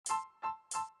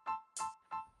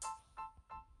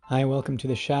Hi, welcome to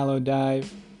the shallow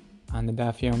dive on the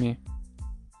Daf Yomi.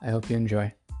 I hope you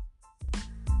enjoy.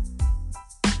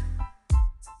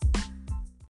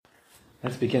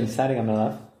 Let's begin Sadig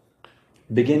Amalav.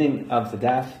 Beginning of the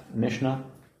Daf Mishnah.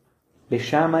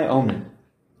 Bishamai Omen.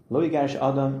 Lo yigash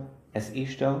Adam es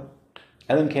ishto.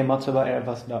 Elim ke motzaba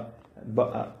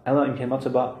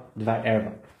dvar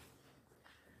erva.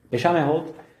 Bishamai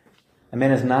holds a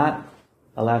man is not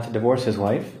allowed to divorce his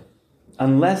wife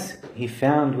unless he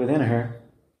found within her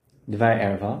dvar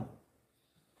erva,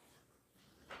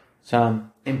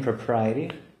 some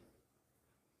impropriety.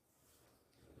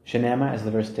 Shenema, as the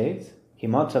verse states, Ki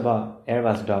motzaba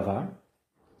ervas davar.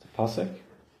 It's a pasuk.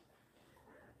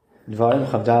 Dvarim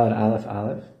chavdal aleph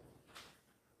aleph.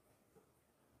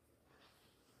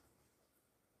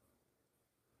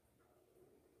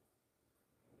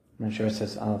 I'm not sure it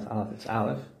says aleph aleph. It's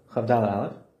aleph. Chavdal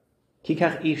aleph.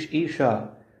 Kikach ish isha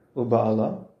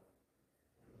uba'ala.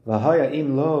 V'haya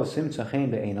im lo simtza chen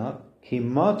be'enav. Ki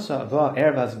motza va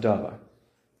ervas davar.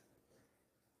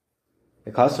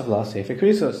 Because of law, sefer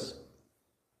krisos.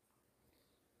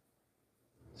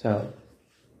 So,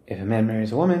 if a man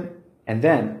marries a woman, and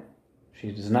then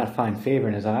she does not find favor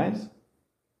in his eyes,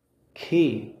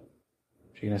 ki,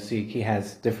 you're going to see ki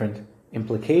has different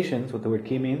implications, what the word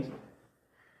ki means.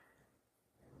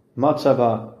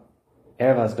 Motzava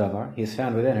ervas davar, he has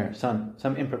found within her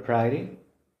some impropriety,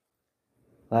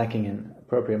 lacking in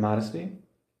appropriate modesty.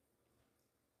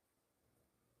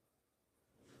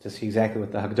 To see exactly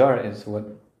what the Hagdara is,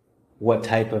 what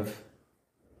type of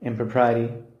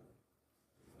impropriety.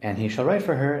 And he shall write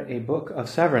for her a book of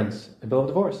severance, a bill of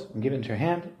divorce, and give it into her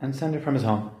hand, and send her from his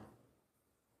home.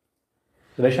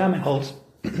 The Beis Shammai holds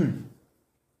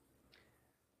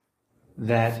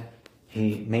that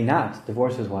he may not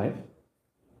divorce his wife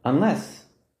unless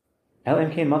because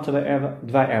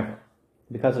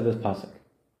of this pasuk.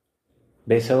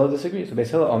 Beis Hillel disagrees. So Beis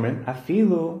Hillel omrim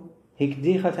afilu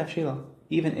hikdicha tafshila,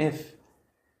 even if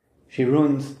she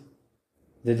ruins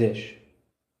the dish.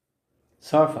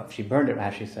 Sarfa, she burned it,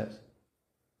 Rashi says.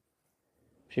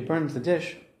 She burns the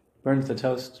dish, burns the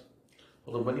toast.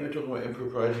 Well, when you were talking about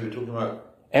impropriety, you were talking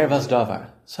about Ervas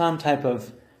davar, some type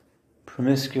of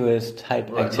promiscuous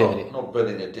type activity. Not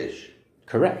burning a dish.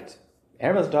 Correct.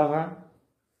 Ervas davar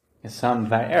is some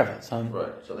dvar erva,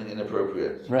 something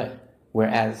inappropriate. Right.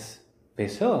 Whereas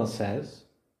Beis Hillel says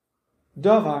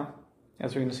davar,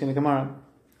 as we're going to see in the Gemara,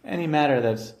 any matter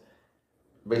that's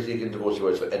basically you can divorce your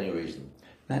wife for any reason.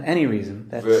 Not any reason.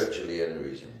 That's virtually any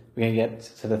reason. We're going to get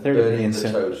to the third opinion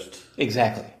soon. Burning the toast.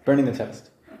 Exactly. Burning the toast.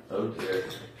 Oh dear.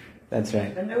 That's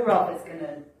right. The new Rav is going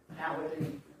to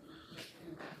outwardly.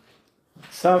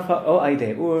 Sarfa o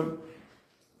aide ur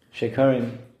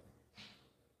shekarim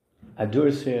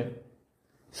adursir.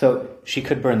 So she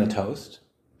could burn the toast.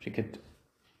 She could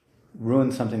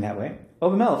ruin something that way.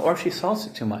 Or if she salts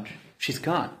it too much, she's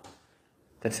gone.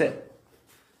 That's it.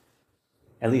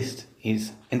 At least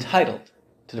he's entitled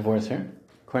to divorce her,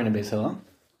 according to Beis Hillel.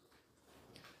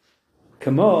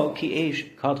 Kamo ki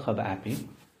eish kadcha ba'api.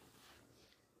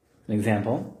 An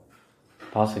example,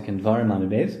 pasuk in Dvarim Lamed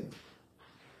Beis.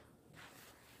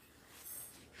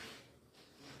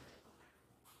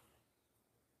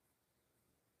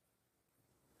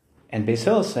 And Beis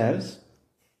Hillel says,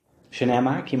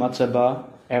 Shenamar ki matzah ba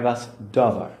ervas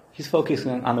davar. He's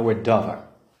focusing on the word davar.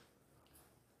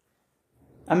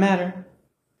 A matter,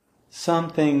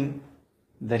 something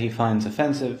that he finds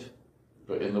offensive.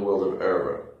 But in the world of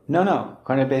error. No.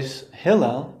 According to Beis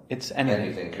Hillel, it's anything.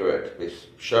 Anything, correct. Beis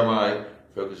Shammai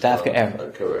focuses Dafka on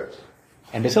erva. Correct.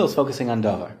 And Beis Hillel is focusing on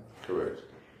davar. Correct.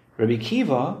 Rabbi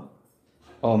Kiva,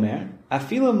 Omer,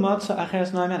 afilu matzah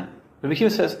acheres noimena. Rabbi Kiva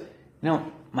says,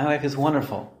 my wife is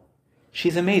wonderful.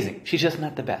 She's amazing. She's just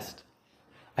not the best.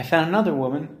 I found another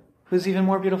woman who's even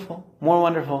more beautiful, more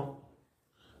wonderful.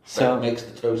 So that makes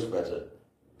the toast better.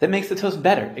 That makes the toast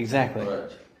better, exactly. Right.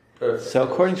 Perfect. So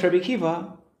according to Rabbi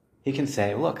Kiva, he can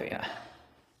say, look,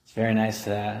 it's very nice,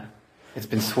 it's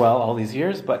been swell all these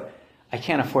years, but I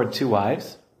can't afford 2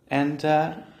 wives, and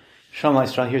Shalom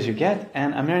Yisrael, here's your get,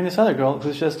 and I'm marrying this other girl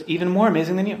who's just even more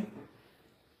amazing than you.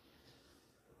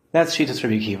 That's Shitas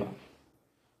Rabbi Kiva.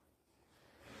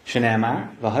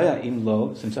 Shenamar, v'haya im lo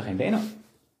simtza chen be'enav.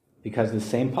 Because the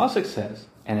same pasuk says,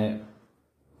 and it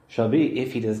shall be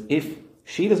if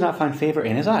she does not find favor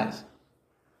in his eyes.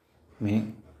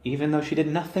 Meaning, even though she did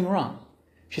nothing wrong.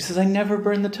 She says, I never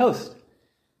burned the toast.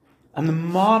 I'm the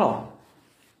model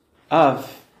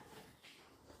of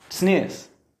tznius.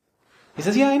 He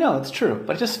says, yeah, I know, it's true,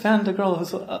 but I just found a girl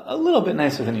who's a little bit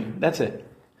nicer than you. That's it.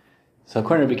 So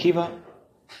according to Rabbi Kiva,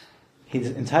 he's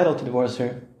entitled to divorce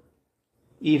her,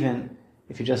 even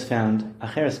if you just found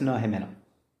acheres no himeno.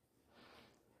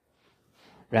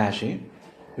 Rashi,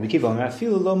 Rabbi Kiva Omer,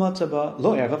 afilu lo matzah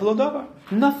lo erva v'lo davar.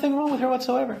 Nothing wrong with her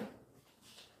whatsoever.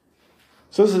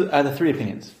 So those are the three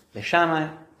opinions. Beis Shammai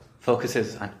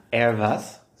focuses on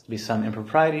ervas, to be some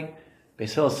impropriety.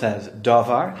 Beis Hillel says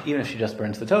davar, even if she just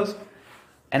burns the toast.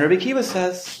 And Rabbi Kiva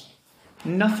says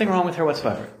nothing wrong with her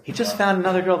whatsoever. He just found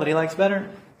another girl that he likes better.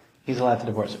 He's allowed to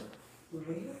divorce her.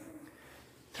 Really?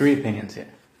 Three opinions here.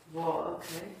 Well,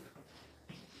 okay.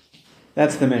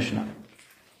 That's the Mishnah.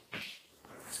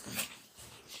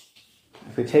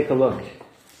 If we take a look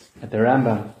at the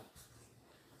Rambam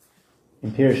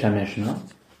in Pirush HaMishnah,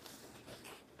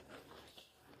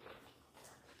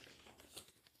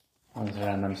 what does the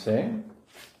Rambam say?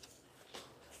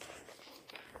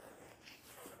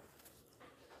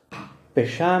 Beis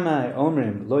Shammai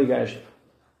omrim lo yigash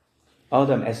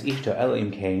adam es ishto elo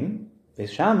im kain. Beis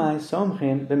Shammai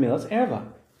somchin b'milas erva.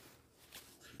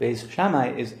 Beis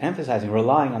Shammai is emphasizing,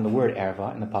 relying on the word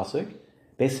erva in the pasuk.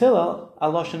 Beis Hillel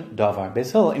aloshen davar.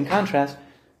 Beis Hillel, in contrast,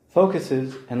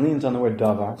 focuses and leans on the word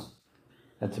davar.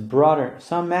 That's broader.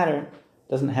 Some matter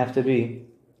doesn't have to be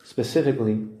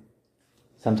specifically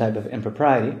some type of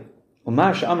impropriety.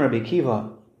 Umar she'amar Rabbi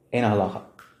Kiva ein halacha.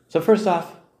 So first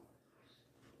off,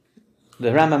 the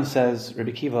Rambam says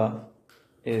Rabbi Kiva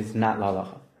is not la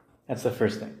halacha. That's the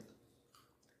first thing.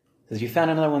 Says you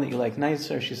found another one that you like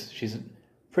nicer, she's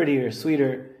prettier,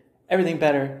 sweeter, everything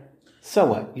better. So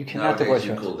what? You cannot divorce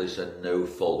her. They said no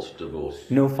fault divorce.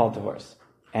 No fault divorce.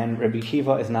 And Rabbi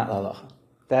Kiva is not la halacha.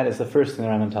 That is the first thing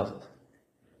the Rambam tells us.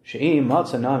 She'im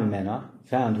matza na mimena,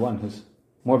 found one who's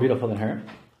more beautiful than her.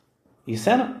 He's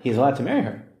allowed to marry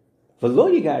her. V'lo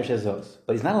yigash ezos,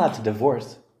 but he's not allowed to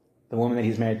divorce the woman that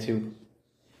he's married to.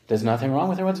 There's nothing wrong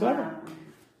with her whatsoever.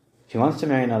 If he wants to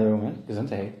marry another woman,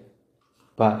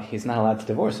 but he's not allowed to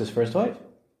divorce his first wife.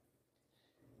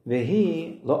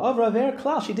 Vehi lo avra ver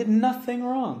klal, she did nothing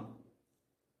wrong.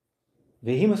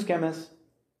 Vehi muskemes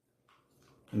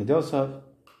midosav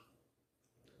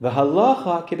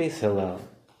v'halacha kebeis Hillel.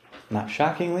 Not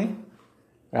shockingly,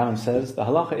 Rambam says the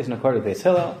halacha is in accordance with Beis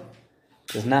Hillel.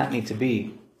 Does not need to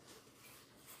be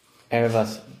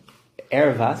ervas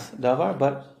davar,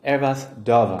 but ervas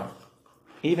davar.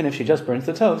 Even if she just burns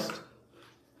the toast,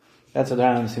 that's what the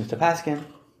Rambam seems to paskin.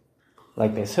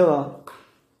 Like Beis Hillel,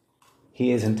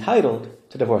 he is entitled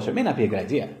to divorce her. It may not be a good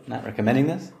idea. I'm not recommending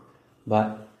this,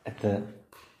 but at the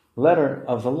letter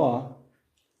of the law,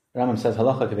 Rambam says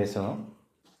halacha kebeis Hillel.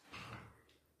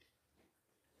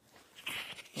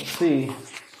 We'll see in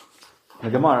the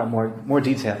Gemara more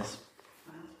details.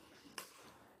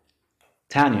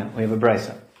 Tanya, we have a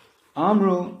brisa.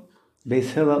 Amru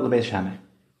Beis Hillel leBeis Shammai.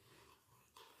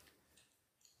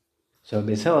 So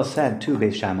Beis Hillel said to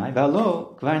Beis Shammai,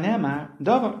 "V'alo kvar ne'amar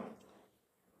davar."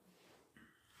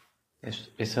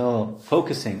 Beis Hillel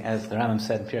focusing, as the Rambam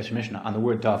said in Pirush Mishnah, on the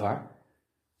word davar.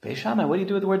 Beis Shammai, what do you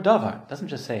do with the word davar? It doesn't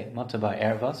just say mataba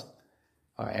ervas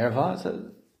or erva. It says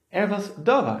ervas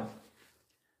davar.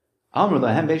 Amru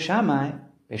lahem Beis Shammai.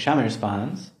 Beis Shammai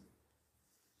responds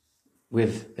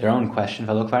with their own question.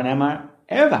 V'alo kvar ne'amar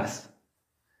ervas.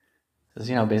 Says,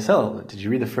 Beis Hillel, did you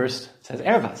read the first? It says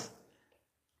ervas.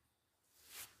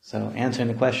 So answering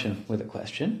the question with a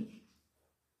question.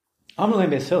 Amru lahem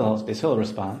Beis Hillel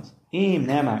responds, Im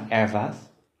ne'amar ervas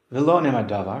v'lo ne'amar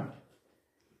davar.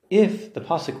 If the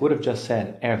pasuk would have just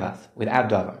said ervas without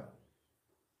davar,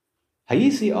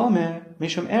 hayisi omer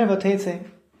mishum erva teitze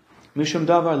mishum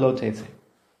davar lo teitze.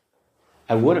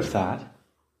 I would have thought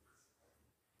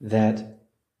that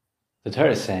the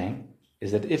Torah is saying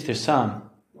is that if there's some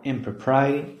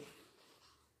impropriety,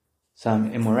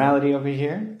 some immorality over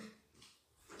here,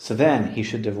 so then he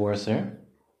should divorce her.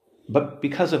 But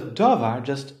because of davar,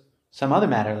 just some other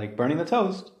matter like burning the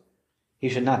toast, he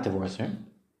should not divorce her.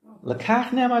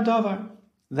 Lakach ne'amar davar.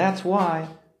 That's why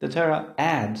the Torah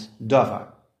adds davar,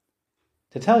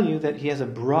 to tell you that he has a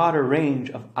broader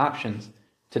range of options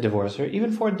to divorce her,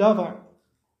 even for davar.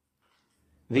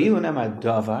 V'ilu ne'amar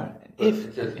davar. If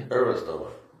it says ervas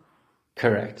davar.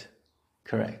 Correct.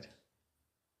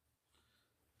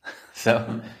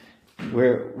 So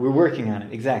we're working on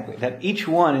it, exactly. That each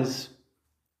one is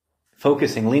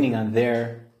focusing, leaning on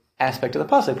their aspect of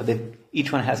the pasuk, but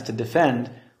each one has to defend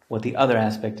what the other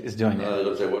aspect is doing. They've got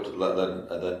to say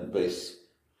and then Beis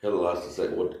Hillel has to say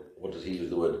what does he use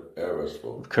the word ervas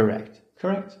for? Correct.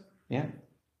 Yeah.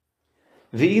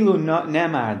 V'ilu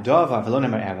ne'amar davar v'lo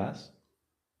ne'amar ervas.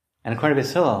 And according to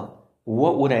Beis Hillel,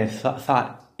 what would I have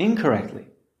thought incorrectly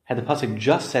had the pasuk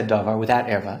just said davar without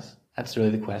ervas? That's really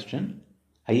the question.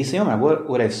 Hayisi Omer, what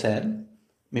would I have said?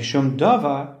 Mishum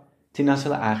davar tinas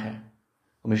la'acher,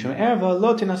 u'mishum erva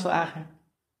lo tinas la'acher.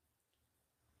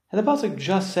 Had the pasuk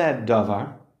just said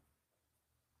davar,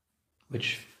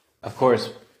 which, of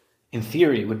course, in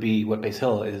theory would be what Beis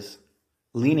Hillel is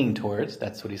leaning towards,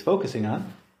 that's what he's focusing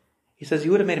on, he says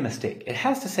you would have made a mistake. It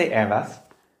has to say ervas,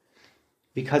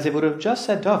 because if it would have just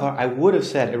said davar, I would have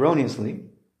said erroneously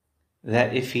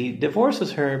that if he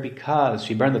divorces her because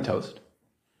she burned the toast,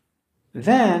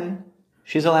 then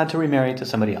she's allowed to remarry to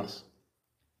somebody else.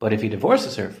 But if he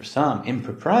divorces her for some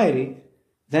impropriety,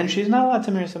 then she's not allowed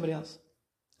to marry somebody else.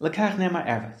 Lekach nemar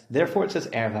ervas. Therefore it says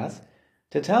ervas,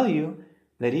 to tell you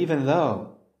that even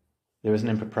though there was an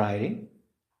impropriety,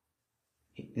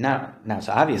 now it's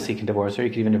obvious he can divorce her, he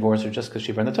can even divorce her just because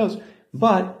she burned the toast,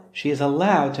 but she is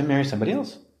allowed to marry somebody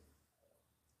else.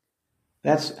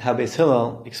 That's how Beis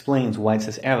Hillel explains why it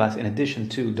says ervas in addition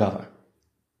to davar.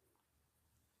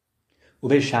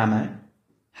 Ubeis Shammai,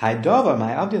 hai davar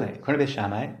mai avdile. According to Beis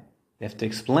Shammai, they have to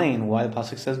explain why the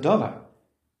pasuk says davar.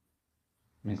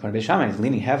 According to Beis Shammai, is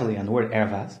leaning heavily on the word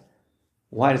ervas.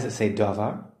 Why does it say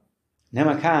davar?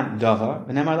 Nemar kan davar,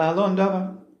 v'nemar la'alon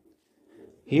davar.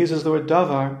 He uses the word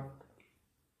davar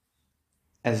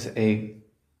as a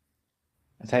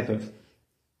type of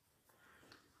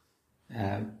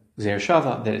Zer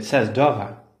Shava, that it says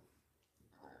davar.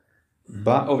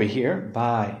 But over here,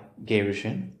 by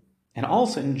Gerushin, and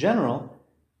also in general,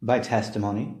 by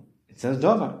testimony, it says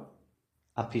davar.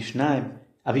 Apishnei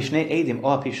edim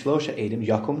or apishlosha edim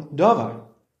yakum davar.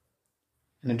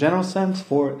 In a general sense,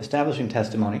 for establishing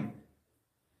testimony,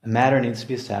 a matter needs to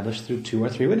be established through 2 or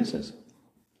 3 witnesses.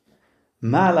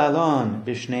 Malalon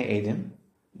bishnei edim,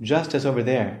 just as over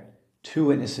there, 2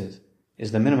 witnesses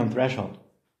is the minimum threshold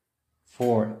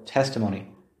for testimony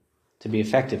to be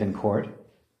effective in court.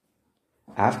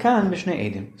 Afkan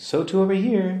bishnei edim, so too over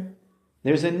here,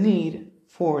 there's a need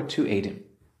for 2 edim.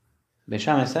 Beis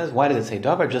Shammai says, why does it say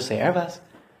davar, just say ervas?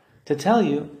 To tell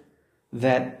you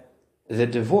that the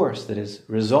divorce that is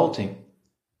resulting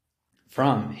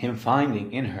from him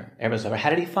finding in her ervas davar, how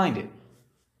did he find it?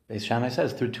 Beis Shammai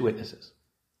says, through 2 witnesses.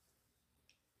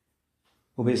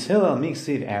 Beis Hillel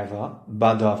miksiv erva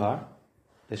badavar.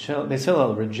 Beis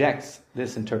Hillel rejects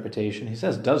this interpretation. He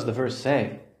says, does the verse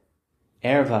say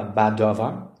erva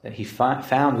badavar, that he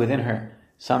found within her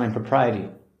some impropriety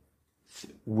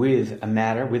with a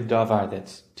matter, with davar,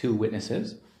 that's 2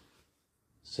 witnesses?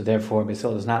 So therefore, Beis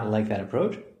Hillel does not like that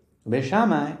approach. Beis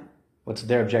Shammai, what's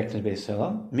their objection to Beis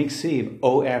Hillel? Miksiv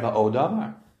o erva o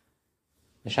davar.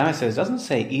 Beis Shammai says, it doesn't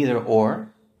say either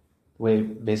or. The way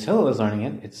Beis Hillel is learning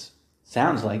it, it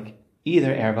sounds like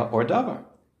either erva or davar.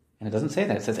 And it doesn't say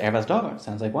that. It says ervas davar. It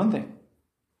sounds like one thing.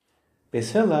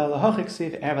 Beis Hillel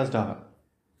lahochiksiv ervas davar.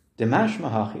 Demash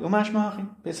mahachi umash mahachi.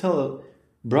 Beis Hillel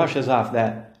brushes off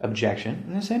that objection,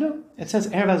 and they say no. It says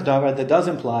ervas davar, that does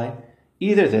imply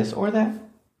either this or that.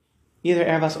 Either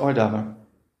ervas or davar.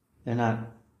 They're not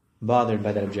bothered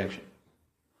by that objection.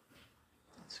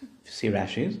 Let's see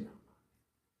Rashi's.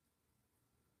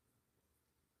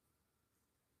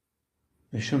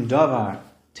 Mishum davar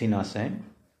tinase.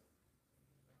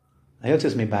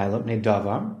 Ayotis mi bailo ne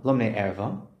davar lo ne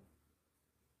erva.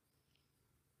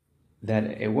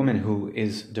 That a woman who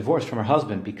is divorced from her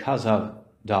husband because of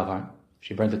davar,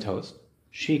 she burned the toast,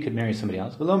 she could marry somebody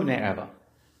else, lo ne erva.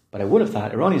 But I would have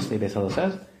thought, erroneously, Beis Hillel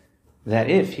says, that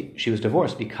if she was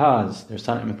divorced because there's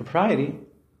some impropriety,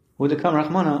 would come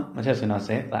Rachmana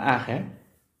Matesinase la'acher,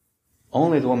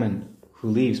 only the woman who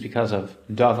leaves because of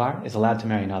davar is allowed to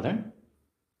marry another.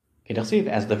 As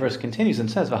the verse continues and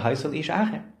says, V'haisel ish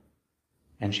acher,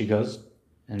 and she goes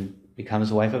and becomes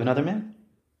the wife of another man.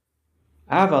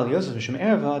 Aval Yosef mishum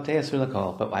erva te'asur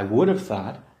lakol. But I would have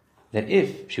thought that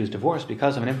if she was divorced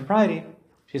because of an impropriety,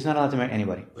 she's not allowed to marry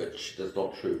anybody. Which that's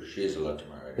not true. She is allowed to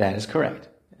marry. That is correct.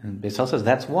 And Beis Hillel says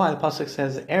that's why the pasuk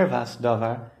says ervas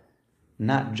davar,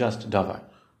 not just davar.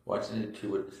 Why does it need 2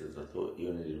 witnesses? I thought you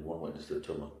only needed 1 witness to the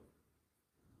tumah.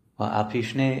 Well, al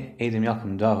pishne edim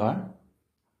yakum davar.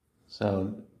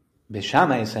 So Beis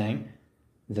Shammai is saying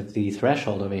that the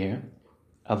threshold over here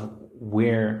of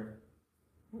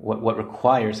what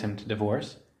requires him to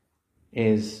divorce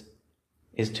is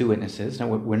 2 witnesses. Now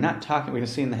we're not talking. We're going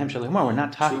to see in the Hemshel Gemara. We're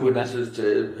not talking 2 witnesses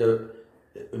to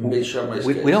Beis Shammai's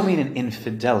case. We don't mean an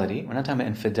infidelity. We're not talking about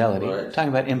infidelity. Right. We're talking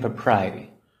about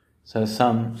impropriety. So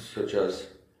such as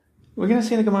we're going to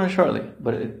see in the Gemara shortly.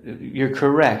 But you're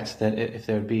correct that if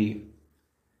there be,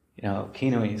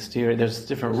 kinoi, steer, there's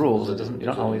different rules. It doesn't. You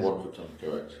don't always. One for time,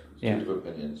 correct. Yeah. 2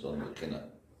 opinions on the kinna.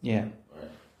 Yeah. Right.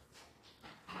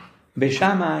 Beis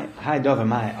Shammai, hai davar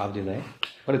mai avdile.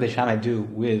 What did Beis Shammai do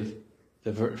with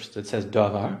the verse that says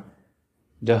davar?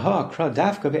 Daha kra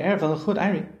dafka be'erva l'chud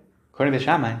ayri. According to Beis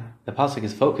Shammai, the pasuk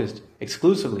is focused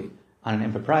exclusively on an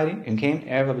impropriety, and came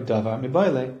erva b'davar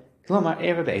miboile, klomar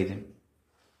erva be'edim.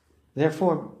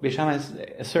 Therefore, Beis Shammai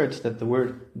asserts that the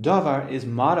word davar is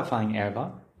modifying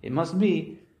erva. It must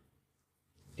be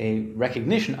a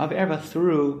recognition of erva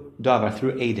through davar,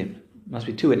 through edim. It must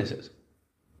be two witnesses.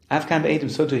 Afkan be'edim,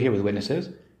 so too here with witnesses.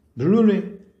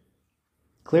 Brurim,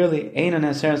 clearly, eina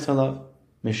neser sala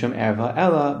mishum erva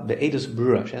ella be'edus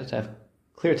brura. She has to have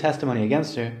clear testimony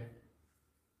against her.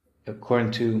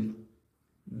 According to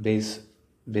Beis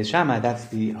Shammai, that's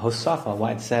the hosafa,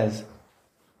 why it says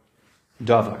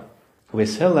davar.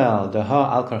 Beis Hillel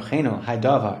daha al karchenu hay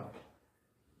davar.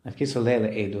 Nafkisu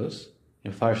leile edus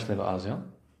in farsh leva azil.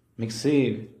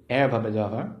 Miksiv erva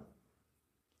bedavar.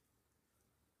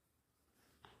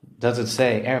 Does it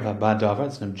say erva badavar?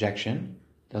 It's an objection.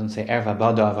 It doesn't say erva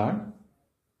badavar.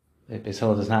 Beis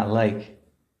Hillel does not like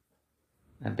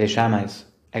Beis Shammai's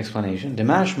explanation.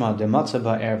 Demashma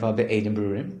dematzaba erva be'edim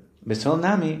brurim. Beis Hillel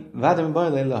nami vadem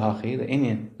boile lahachi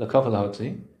le'inyan lakafa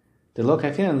lahotzi. The lo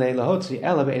kafinan le lahotzi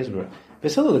ela be'ez brura.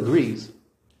 Beis Hillel agrees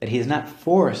that he is not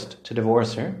forced to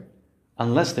divorce her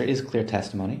unless there is clear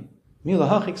testimony. Mi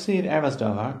lahachi ksiv ervas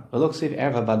davar v'lo ksiv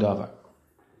erva badavar.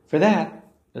 For that,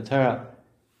 the Torah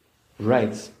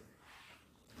writes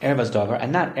ervas davar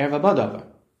and not erva badavar.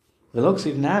 V'lo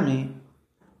ksiv nami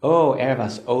o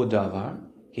ervas o davar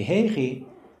ki heichi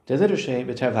delirushe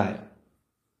b'tervaya.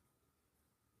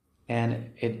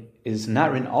 And it is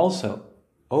not written also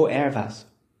o ervas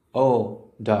o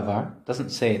davar. Doesn't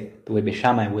say it the way Beis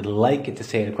Shammai would like it to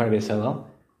say it according to Beis Hillel,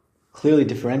 clearly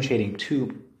differentiating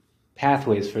two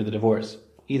pathways for the divorce,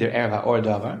 either erva or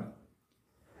davar,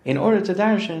 in order to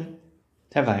darshan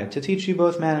tavaya, to teach you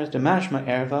both manners, the mashma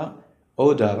erva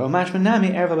o davar, mashma nami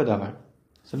erva badavar.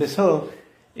 So Beis Hillel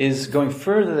is going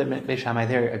further than Beis Shammai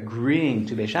there, agreeing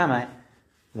to Beis Shammai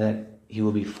that he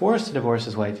will be forced to divorce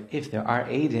his wife if there are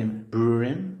edim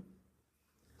brurim,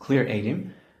 clear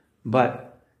edim,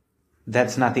 but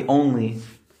that's not the only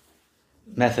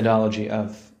methodology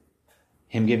of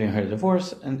him giving her the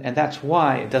divorce, and that's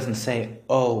why it doesn't say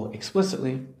 "oh"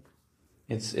 explicitly.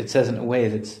 It says in a way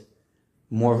that's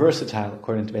more versatile,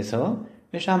 according to Beis Hillel.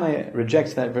 Beis Shammai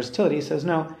rejects that versatility. He says,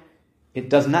 no, it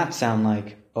does not sound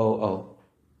like "oh,"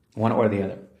 one or the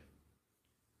other.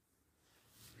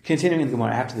 Continuing in the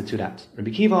Gemara after the two dots. Rabbi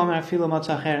Kiva Omer Afilo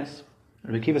Matzah Cheres.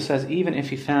 Rabbi Kiva says, even if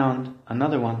he found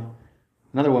another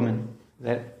woman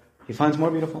that he finds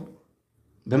more beautiful,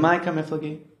 B'maika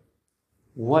Miflagi,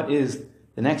 what is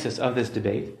the nexus of this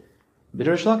debate? B'd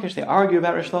Rish Lakish, they argue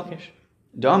about Rish Lakish.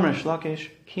 Dom Rish Lakish,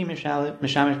 Ki Mishamish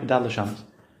B'dad L'Shams.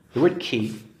 The word ki,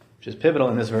 which is pivotal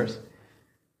in this verse,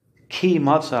 Ki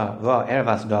Matzah Va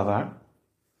Ervas Davar.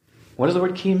 What does the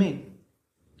word ki mean?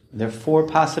 There are four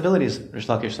possibilities, Rish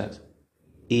Lakish says.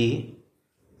 I,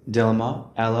 Dilma,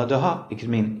 Ella, Daha. It could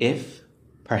mean if,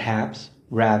 perhaps,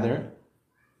 rather,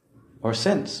 or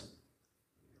since.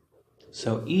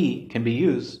 So I can be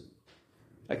used,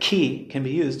 a ki can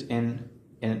be used in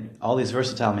all these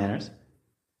versatile manners,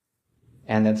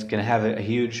 and that's going to have a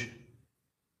huge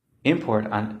import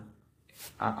on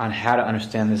how to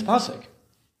understand this pasuk.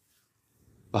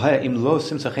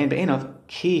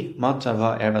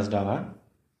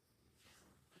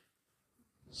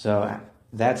 So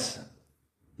that's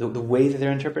the way that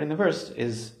they're interpreting the verse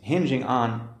is hinging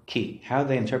on ki, how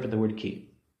they interpret the word ki.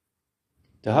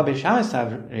 But what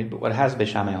has Beis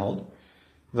Shammai hold?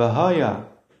 V'haya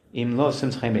im lo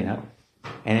simtzchei beinav,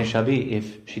 and it shall be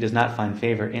if she does not find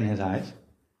favor in his eyes.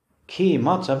 Ki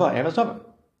matzava ervas davar.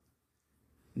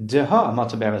 Deha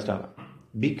matzava ervas davar.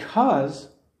 Because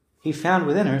he found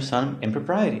within her some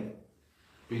impropriety.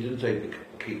 He didn't say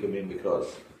ki could mean because.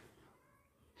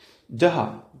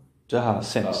 Deha,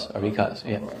 since, or because,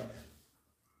 yeah.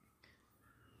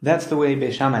 That's the way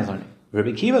Beis Shammai is learning.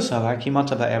 Rabbi Kiva savar ki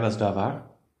matzava ervas davar.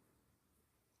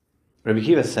 Rabbi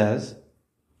Kiva says,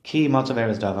 ki matzav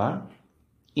ervas davar,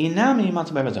 inami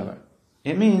matzav ervas davar.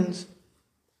 It means,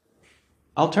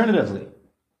 alternatively.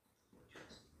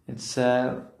 It's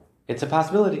a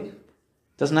possibility. It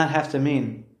does not have to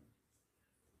mean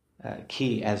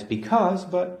ki as because,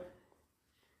 but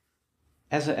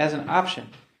as an option.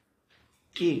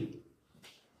 Ki.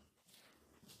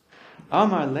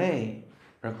 Amar le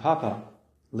Rapapa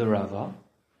l'Rava.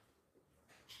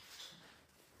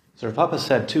 So Rav Papa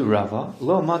said to Rava,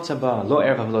 Lo matzaba, lo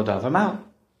erva, lo davar ma'u.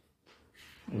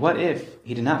 What if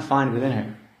he did not find within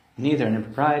her neither an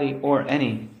impropriety or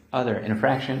any other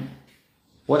infraction?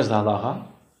 What is the halacha?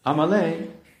 Amalei,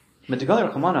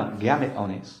 metigaler chamana giamit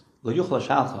ones, lo yuchla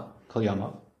shalcha kol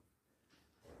yamav.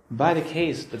 By the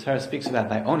case the Torah speaks about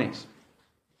by ones,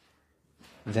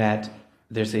 that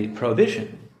there's a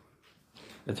prohibition.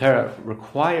 The Torah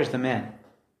requires the man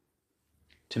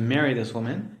to marry this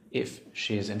woman if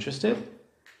she is interested,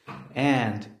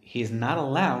 and he is not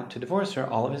allowed to divorce her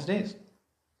all of his days.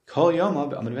 Kol yoma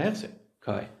be'amud v'hefzer.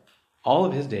 All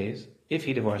of his days, if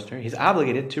he divorced her, he's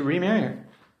obligated to remarry her.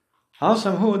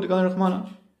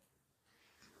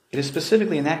 It is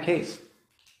specifically in that case,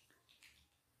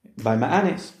 by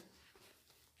ma'anis,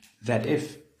 that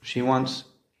if she wants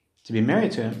to be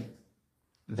married to him,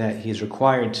 that he is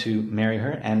required to marry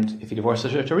her, and if he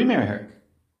divorces her, to remarry her.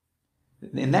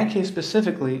 In that case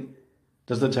specifically,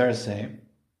 does the Torah say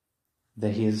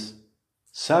that he is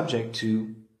subject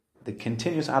to the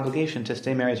continuous obligation to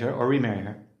stay married to her or remarry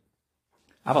her.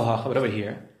 But over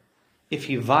here, if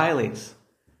he violates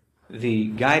the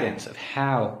guidance of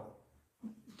how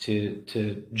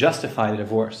to justify the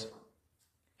divorce,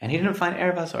 and he didn't find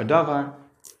ervas or davar,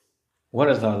 what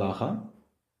is the halacha?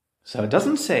 So it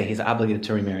doesn't say he's obligated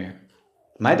to remarry her.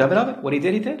 My David, what he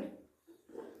did.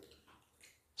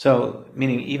 So,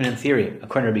 meaning even in theory,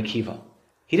 according to Rabbi Kiva,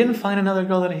 he didn't find another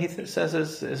girl that he says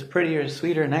is prettier,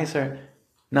 sweeter, nicer.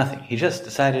 Nothing. He just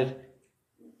decided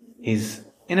he's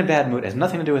in a bad mood, has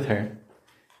nothing to do with her.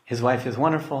 His wife is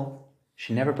wonderful.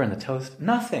 She never burned the toast.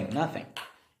 Nothing.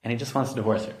 And he just wants to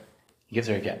divorce her. He gives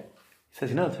her a get. He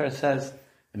says, the Torah says,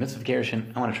 the mitzvah of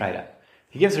Gerushin, I want to try it out.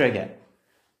 He gives her a get.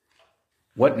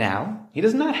 What now? He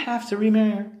does not have to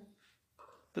remarry her.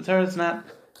 The Torah is not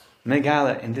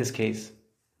megala in this case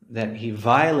that he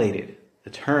violated the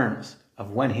terms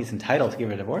of when he's entitled to give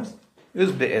her a divorce. It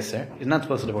was be'eser. He's not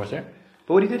supposed to divorce her.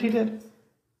 But what he did.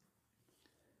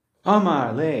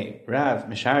 Amar le Rav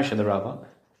Misharsha the Rava.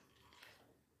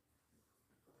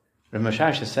 Rav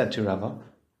Misharsha said to Rava,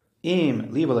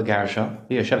 Im liba lagarsha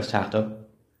v'yosheves tachto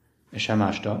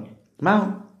mishamashto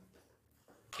ma'u.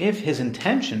 If his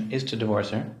intention is to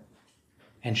divorce her,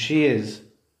 and she is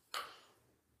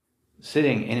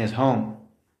sitting in his home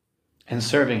and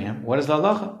serving him, what is the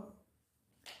halacha?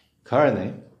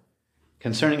 Karle,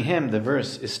 concerning him, the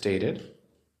verse is stated,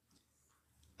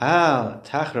 Al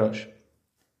tachrosh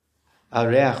al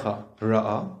reacha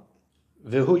ra'a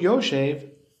v'hu yoshev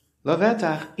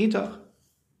lavetach itach.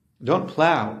 Don't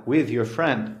plow with your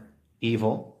friend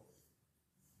evil,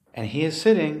 and he is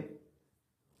sitting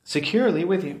securely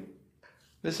with you.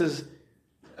 This is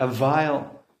a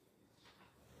vile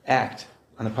act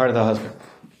on the part of the husband.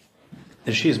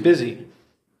 That she is busy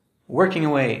working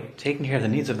away, taking care of the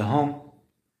needs of the home,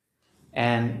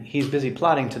 and he's busy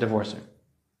plotting to divorce her.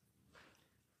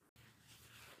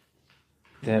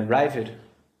 The Ravid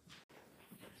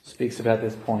speaks about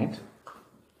this point.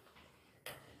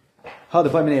 Slightly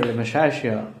different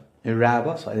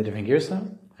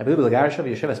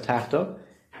girsa.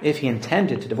 If he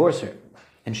intended to divorce her,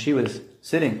 and she was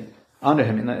sitting under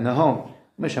him in the home,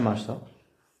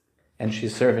 and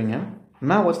she's serving him,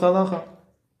 what's the halacha?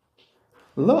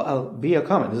 Lo al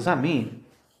biyakam. Does not mean,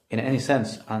 in any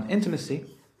sense, on intimacy.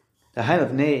 The hain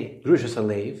of nei grushas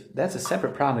alev. That's a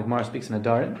separate problem. The Gemara speaks in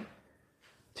Adarim.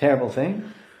 Terrible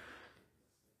thing.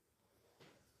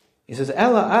 He says,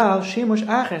 Ella al shimush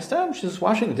acher. She's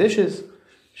washing the dishes.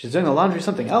 She's doing the laundry.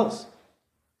 Something else.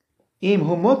 Im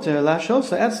hu muter la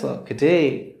shosa etzlo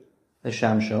kadei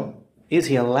l'shamsho. Is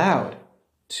he allowed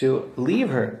to leave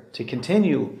her to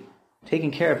continue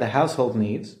taking care of the household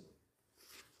needs?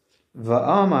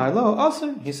 Va'amar lo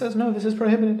also. He says, no, this is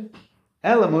prohibited.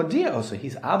 Ela modia also.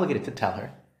 He's obligated to tell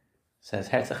her. Says,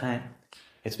 Herzachayim,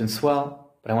 it's been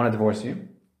swell, but I want to divorce you.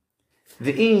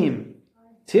 V'im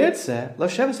tirtze lo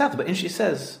sheves after. But and she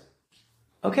says,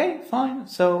 okay, fine.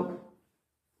 So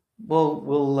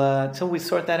we'll till we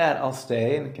sort that out, I'll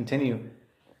stay and continue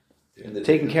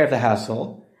taking care of the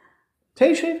household.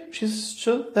 Teishiv, she's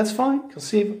sure, that's fine.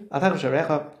 Kasiv atach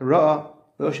sharecha ra'a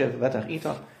v'oshev v'etach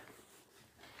itach.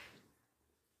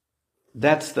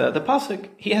 That's the pasuk.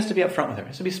 He has to be upfront with her. He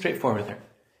has to be straightforward with her.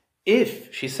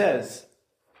 If she says,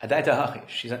 "Adaita hachi,"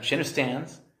 she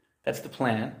understands that's the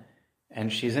plan,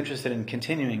 and she's interested in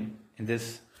continuing in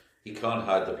this. He can't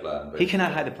hide the plan. He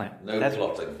cannot hide the plan. That's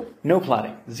plotting. No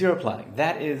plotting. Zero plotting.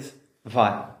 That is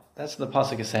vile. That's what the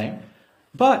pasuk is saying.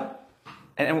 But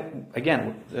and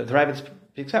again, the Ravid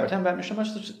speaks out. We're talking about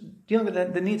Mishamash, dealing with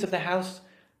the needs of the house,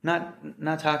 not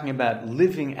talking about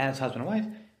living as husband and wife.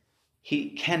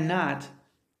 He cannot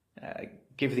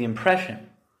give the impression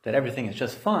that everything is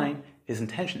just fine. His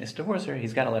intention is to divorce her.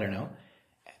 He's got to let her know.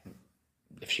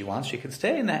 If she wants, she could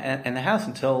stay in the house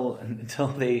until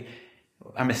they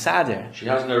are misader. She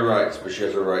has no rights, but she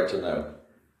has a right to know.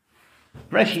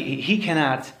 Right? He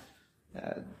cannot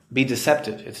be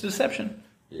deceptive. It's deception.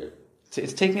 Yeah.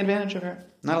 It's taking advantage of her.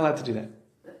 Not allowed to do that.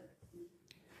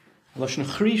 Loshen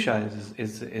chrisha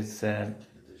is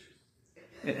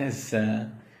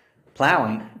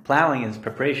Plowing is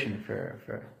preparation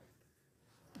for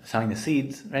sowing the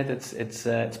seeds, right?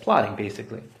 It's plotting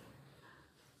basically.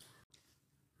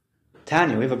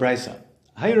 Tanya, we have a brisa.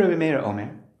 Hayu Rabbi Meir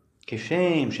Omer,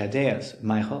 kishem shadeas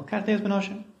Michael karteas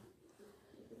benoshim.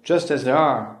 Just as there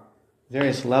are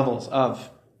various levels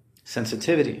of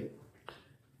sensitivity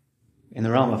in the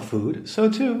realm of food, so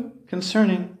too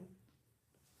concerning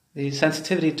the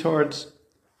sensitivity towards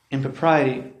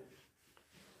impropriety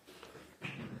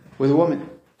with a woman.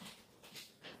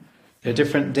 There are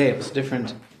different deos,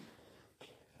 different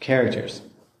characteristics.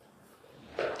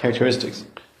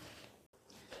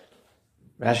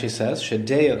 Rashi says,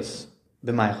 "Shedeos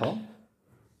b'Michael,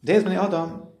 deos b'nei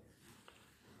Adam,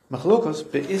 machlokos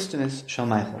be'istanis shal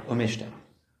Michael umishte."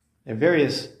 There are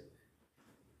various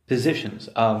positions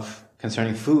of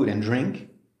concerning food and drink.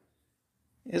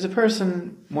 Is a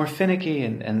person more finicky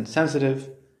and sensitive,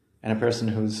 and a person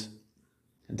who's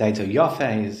daito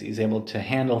yofe, he's able to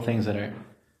handle things that are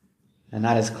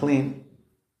not as clean.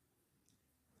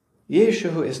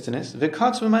 Yeshuhu istanis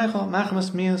v'katz b'Michael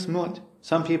machmas mias mut.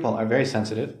 Some people are very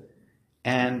sensitive,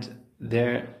 and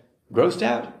they're grossed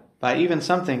out by even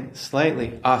something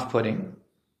slightly off-putting.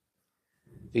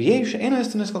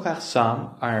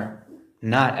 Some are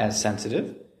not as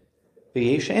sensitive.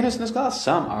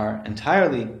 Some are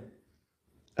entirely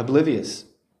oblivious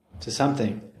to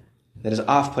something that is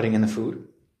off-putting in the food.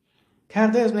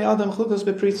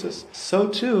 So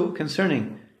too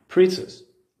concerning pritzus,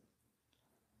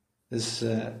 this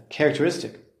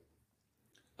characteristic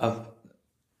of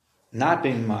not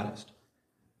being modest.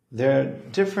 There are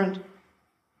different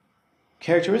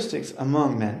characteristics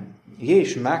among men.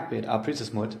 Yesh makbid al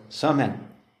pritzus mut. Some men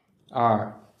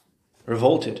are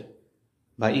revolted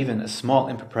by even a small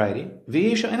impropriety.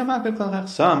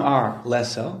 Some are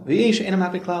less so.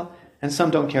 And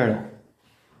some don't care at all.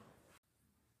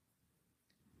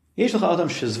 So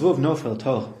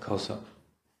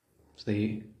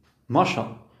the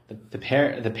mashal,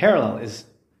 the parallel is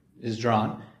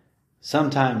drawn.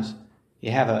 Sometimes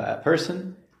you have a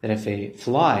person that if a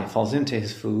fly falls into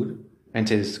his food,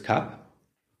 into his cup,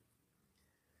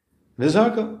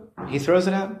 v'zarko, he throws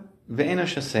it out, ve'ena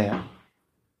shasea,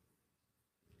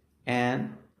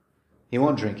 and he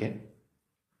won't drink it.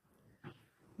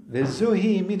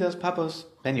 V'zuhi midas Papos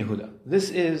ben Yehuda. This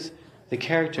is the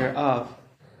character of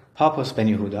Papos ben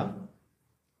Yehuda.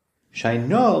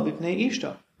 Shaynol b'pnei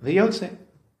ishto v'yotze.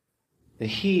 That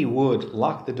he would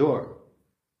lock the door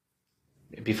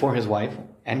before his wife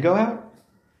and go out.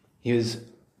 He was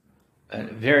a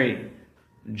very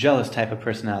jealous type of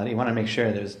personality. He wanted to make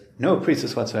sure there's no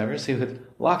priestess whatsoever, so he would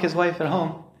lock his wife at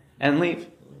home and leave.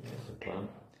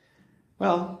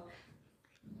 Well,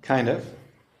 kind of.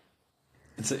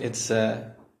 It's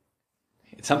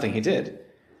something he did.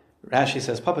 Rashi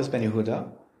says, Papas ben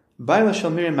Yehuda, Baila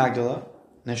shel Miriam Magdala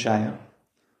Neshaya,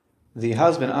 the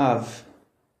husband of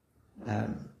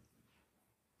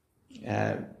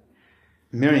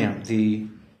Miriam, the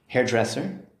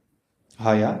hairdresser,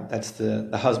 Haya, that's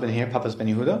the husband here, Papas ben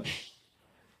Yehuda,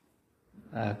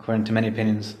 according to many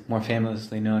opinions, more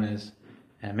famously known as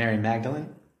Mary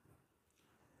Magdalene.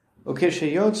 When he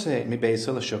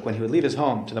would leave his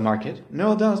home to the market,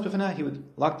 he would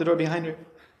lock the door behind her.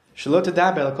 She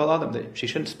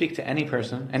shouldn't speak to any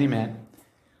person, any man.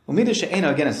 And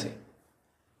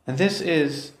this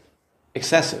is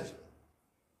excessive.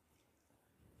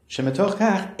 It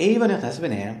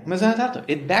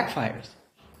backfires.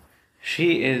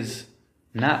 She is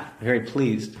not very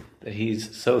pleased that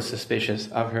he's so suspicious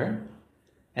of her,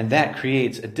 and that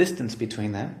creates a distance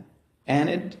between them, and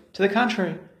it, to the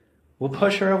contrary, will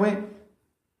push her away.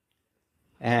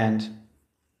 And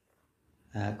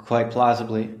quite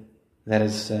plausibly, that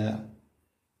is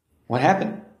what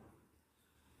happened.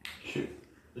 She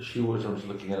was, I was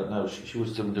looking at it now, she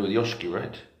was something to do with Yoshki,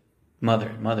 right?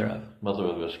 Mother of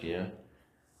Yoshki, yeah.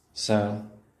 So,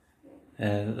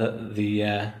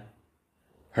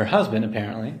 her husband,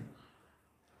 apparently,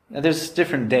 there's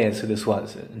different days who this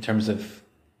was, in terms of,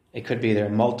 it could be there are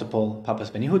multiple Papas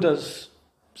ben Yehudas,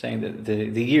 saying that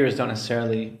the years don't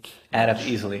necessarily add up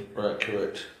easily. Right,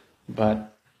 correct.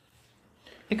 But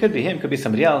it could be him, it could be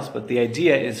somebody else, but the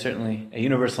idea is certainly a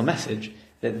universal message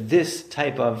that this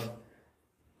type of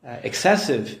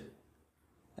excessive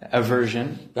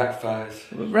aversion backfires.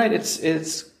 Right, it's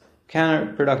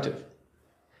counterproductive.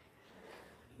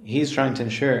 He's trying to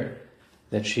ensure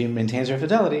that she maintains her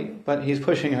fidelity, but he's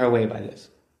pushing her away by this.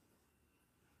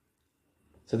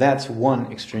 So that's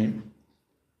one extreme.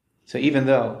 So even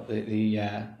though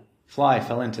the fly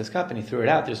fell into his cup and he threw it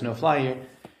out, there's no fly here,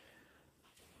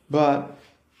 but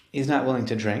he's not willing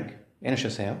to drink.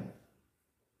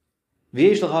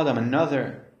 V'yesh l'chadam,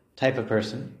 another type of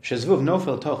person, shezvuv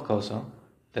nofel toch koso,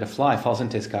 that a fly falls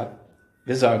into his cup,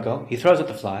 v'zarko, he throws at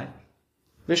the fly,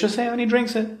 v'shoseo, and he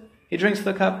drinks it. He drinks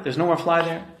the cup, there's no more fly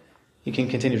there, he can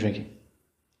continue drinking.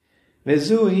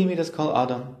 V'zu hi midas kol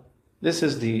adam, this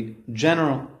is the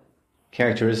general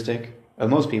characteristic of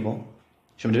most people,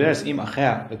 shemdeveres im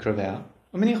achea v'krovea,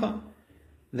 u'menicha,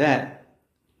 that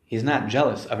he's not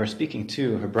jealous of her speaking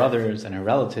to her brothers and her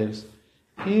relatives.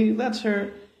 He lets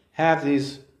her have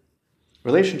these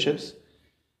relationships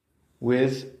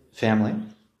with family.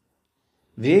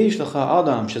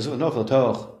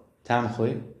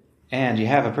 And you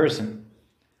have a person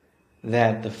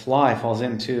that the fly falls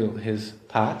into his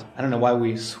pot. I don't know why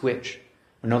we switch.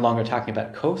 We're no longer talking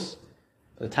about kos.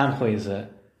 The tamchui is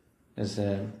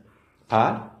a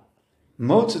pot.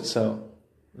 Motzitzo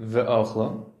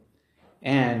ve'ochlo,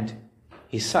 and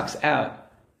he sucks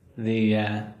out the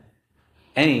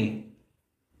any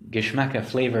geshmaka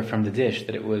flavor from the dish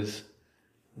that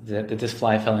this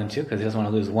fly fell into, because he doesn't want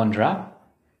to lose one drop,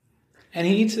 and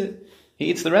he eats it. He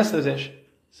eats the rest of the dish.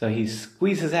 So he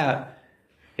squeezes out.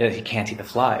 He can't eat the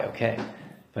fly, okay,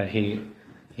 but he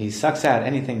sucks out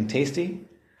anything tasty,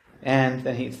 and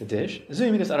then he eats the dish.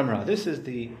 This is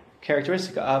the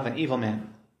characteristic of an evil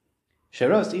man.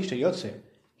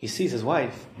 He sees his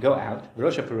wife go out.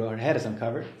 Her head is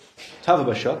uncovered. Tava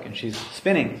bashuk, and she's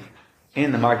spinning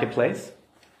in the marketplace.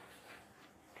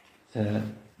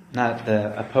 Not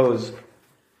the oppose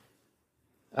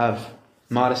of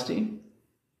modesty.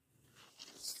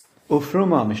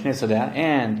 Ufruma mishnei soda,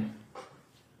 and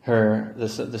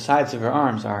the sides of her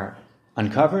arms are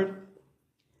uncovered.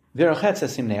 Virochetza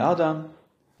simnei adam,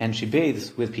 and she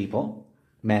bathes with people,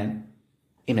 men.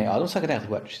 Imnei adam sakadech,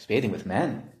 what? She's bathing with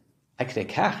men. Akdei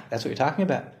kach, that's what you're talking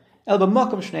about. El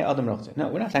b'makom shnei adam rochze. No,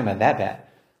 we're not talking about that bad.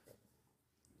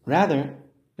 Rather,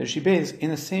 that she bathes in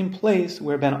the same place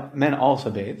where men also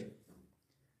bathe.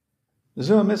 This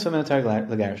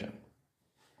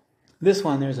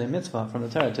one, there's a mitzvah from the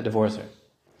Torah to divorce her.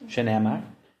 Shenamar,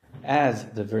 as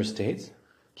the verse states,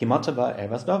 Kimotaba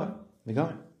ervas davar. We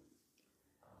go.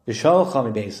 V'shol chal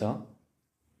mibeisa,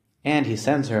 and he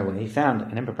sends her when he found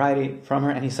an impropriety from her,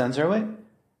 and he sends her away.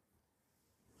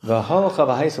 V'hol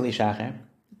chavahaisa lishacher,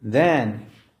 then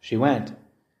she went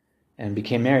and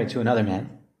became married to another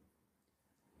man.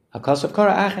 Hakasav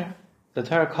kara acher, the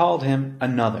Torah called him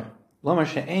another. Lomar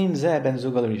she'ein zeh ben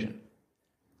zug al-rishon.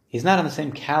 He's not on the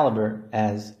same caliber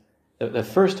as the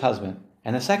first husband,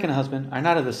 and the second husband are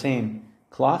not of the same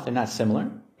cloth, they're not similar.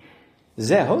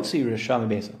 Zeh hotzi risha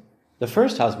mibeisa. The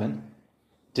first husband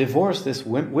divorced this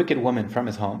wicked woman from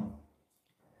his home.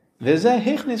 V'zeh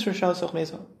hichnis risha soch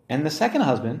beisa. And the second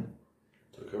husband,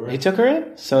 he took her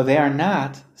in. So they are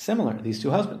not similar, these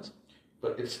two husbands.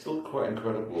 But it's still quite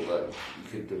incredible that you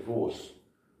can divorce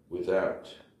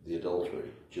without the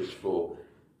adultery, just for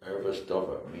ervas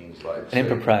davar means like An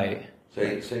impropriety.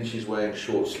 Saying she's wearing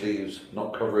short sleeves,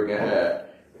 not covering her hair.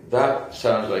 That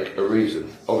sounds like a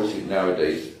reason. Obviously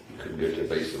nowadays you couldn't go to a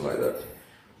basin like that,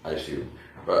 I assume.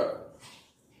 But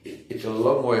it's a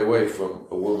long way away from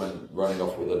a woman running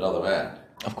off with another man.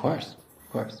 Of course.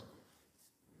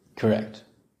 Correct.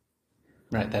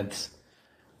 Right, that's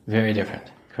very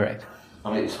different. Correct.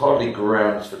 I mean, it's hardly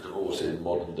grounds for divorce in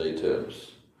modern day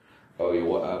terms. Oh,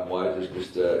 why does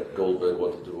Mr. Goldberg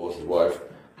want to divorce his wife?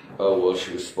 Oh, well,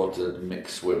 she was spotted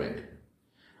mixed swimming.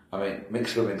 I mean,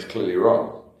 mixed swimming's clearly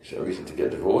wrong. Is there a reason to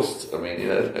get divorced? I mean,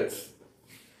 that's...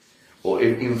 Or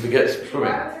even forget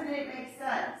swimming. Why doesn't it make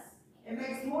sense? It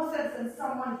makes more sense than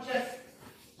someone just...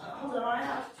 Hold on, I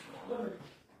have...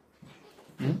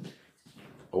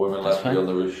 A woman left me on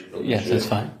the roof. Yes, that's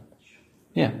fine.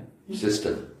 Yeah.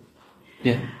 Sister.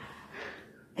 Yeah.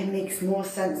 It makes more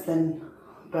sense than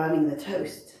burning the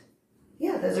toast.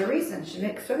 Yeah, there's a reason. She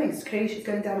makes swimming. Clearly she's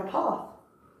going down a path.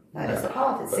 That is a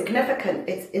path. It's significant.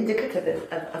 It's indicative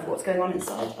of what's going on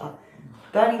inside her.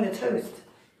 Burning the toast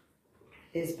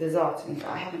is bizarre to me.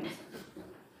 I haven't...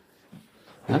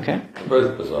 Okay.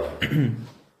 Both bizarre.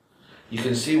 You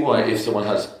can see why if someone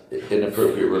has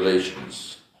inappropriate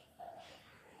relations,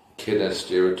 Kiddush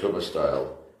Tirutuma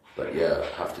style, that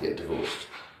have to get divorced.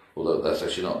 Although that's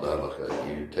actually not the halakha.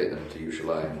 You take them to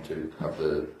Yerushalayim to have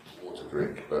the water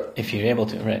drink, but if you're able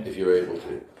to, right? If you're able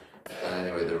to. And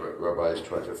anyway, the rabbis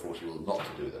try to force people not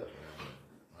to do that.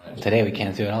 Right? Today we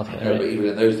can't do it altogether. No, right? but even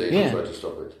in those days, they tried to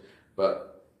stop it.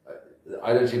 But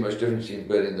I don't see much difference in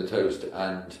burning the toast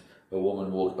and a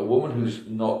woman who's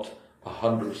not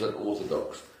 100%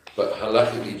 Orthodox, but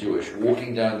halakhically Jewish,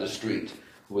 walking down the street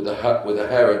with her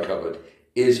hair uncovered,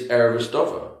 is erevus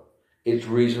davar. It's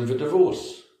reason for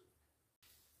divorce.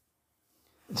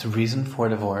 It's a reason for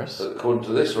divorce. According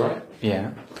to this, right?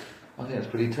 Yeah. I think that's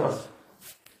pretty tough.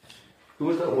 Who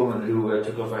was that woman who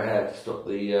took off her hair to stop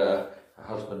her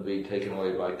husband being taken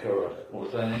away by Korah? What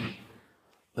was her name?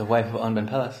 The wife of On Ben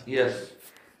Pelas. Yes.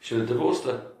 Should have divorced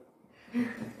her.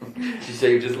 She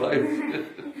saved his life.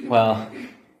 Well,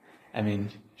 I mean,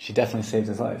 she definitely saved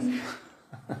his life.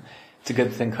 It's a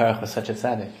good thing Korach was such a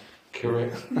tzaddik.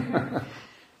 Correct.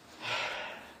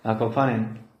 Al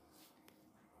Kolpanim.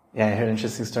 Yeah, I heard an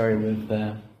interesting story with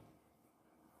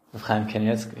Chaim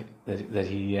Kanievsky that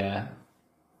he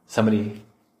somebody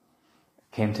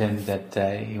came to him that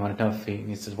he wanted to know if he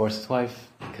needs to divorce his wife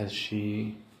because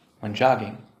she went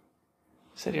jogging.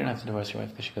 He said, "You don't have to divorce your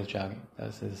wife because she goes jogging." That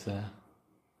was his.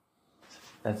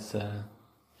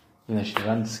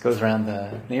 She goes around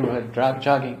the neighborhood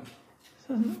jogging.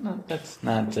 So no, that's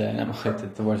not. I'm going to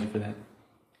divorce her for that.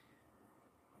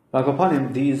 Al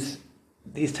Kolpanim,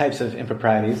 these types of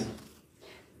improprieties.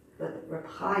 But Reb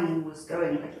Chaim was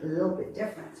going a little bit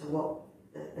different to what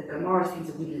the Gemara seems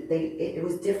to be. It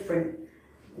was different.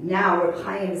 Now Reb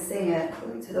Chaim is saying it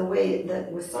according to the way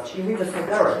that was such Yerida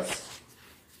Chaveros.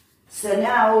 So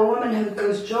now a woman who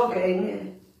goes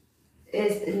jogging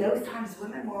is, in those times,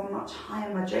 women were much higher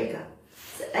madrega.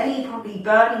 So any probably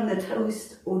burning the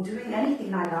toast or doing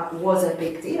anything like that was a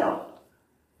big deal.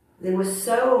 They were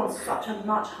such a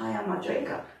much higher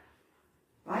madrega.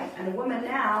 Right? And a woman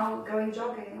now going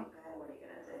jogging, okay, what are you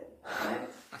going to do? Right?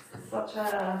 It's such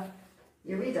a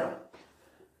Yerida.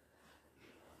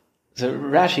 So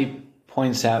Rashi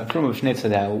points out from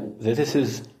that this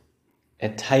is a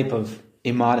type of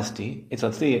immodesty. It's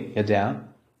this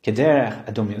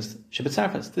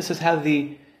is how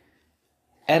the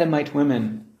Edomite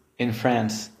women in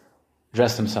France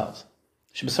dress themselves.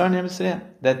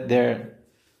 That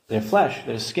their flesh,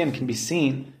 their skin can be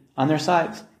seen on their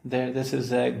sides. This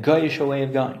is a goyish way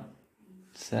of going.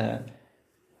 It's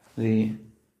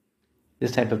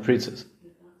this type of pritzes.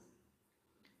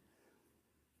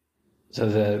 So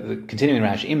the continuing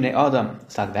Rashi, Imne Adam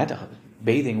Sagdatach,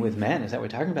 bathing with men, is that what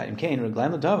we're talking about? Imkein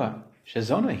Reglaim Ladava,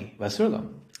 Shezonahi, Vasurlo.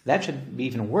 That should be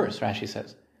even worse, Rashi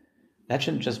says. That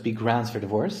shouldn't just be grounds for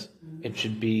divorce. It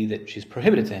should be that she's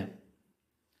prohibited to him.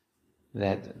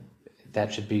 That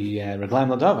should be Reglaim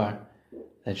Ladavar,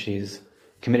 that she's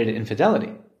committed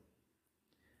infidelity.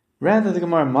 Rather, the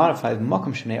Gemara modifies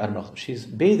Makom Shnei Adam Rochel. She's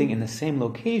bathing in the same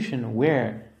location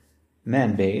where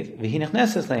men bathe.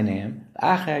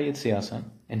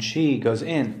 And she goes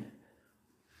in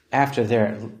after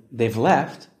they've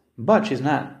left, but she's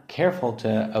not careful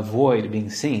to avoid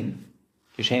being seen.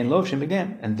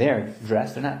 And they're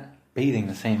dressed, they're not bathing in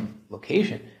the same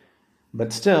location.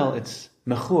 But still, it's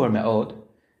mechur me'od,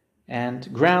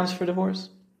 and grounds for divorce.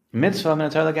 Mitzvah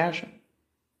minatar lagarsha.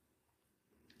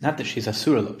 Not that she's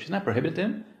asuralo, she's not prohibited to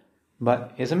him,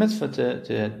 but it's a mitzvah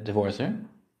to divorce her.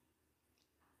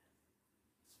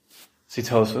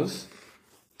 Sitosus,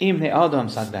 im adam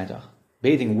sagdaitach,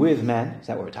 bathing with men, is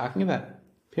that what we're talking about?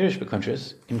 Pirish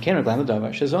b'kuntris, im ken reglam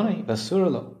l'davar, shezonai,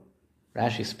 basuralo.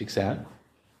 Rashi speaks out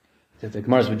that the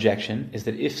Gemara's rejection is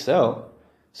that if so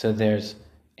there's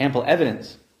ample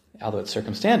evidence, although it's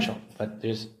circumstantial, but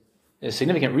there's a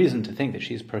significant reason to think that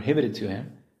she's prohibited to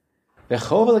him,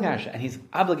 and he's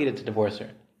obligated to divorce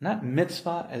her. Not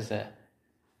mitzvah as a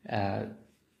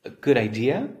good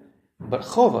idea, but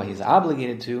chova, he's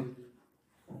obligated to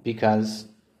because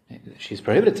she's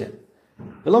prohibited to him.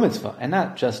 V'lo mitzvah, and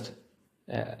not just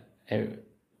a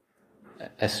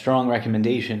strong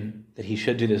recommendation that he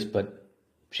should do this, but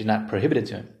she's not prohibited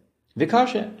to him.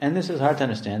 Vikasha, and this is hard to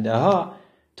understand.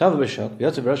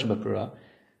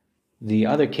 The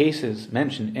other cases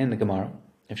mentioned in the Gemara,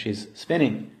 if she's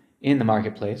spinning in the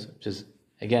marketplace, which is,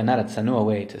 again, not a tzanua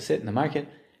way to sit in the market,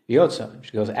 Yotza,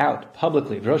 she goes out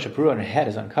publicly, Vrosha Purua, and her head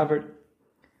is uncovered.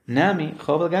 Nami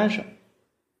Chov Gasha.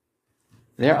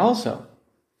 There also,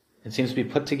 it seems to be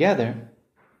put together,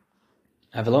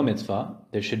 Avelo Mitzvah,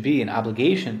 there should be an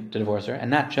obligation to divorce her,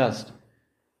 and not just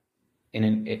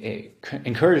an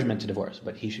encouragement to divorce,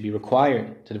 but he should be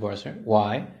required to divorce her.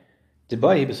 Why?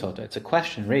 It's a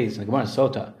question raised in the Gemara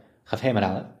Sota, Chavhei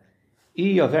Maralef.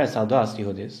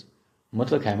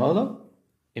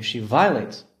 If she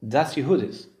violates Das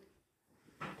Yehudis,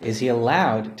 is he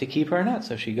allowed to keep her or not?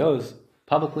 So she goes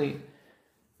publicly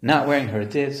not wearing her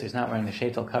adid, so he's not wearing the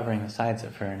sheitel covering the sides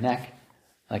of her neck,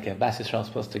 like a Bas Yisrael is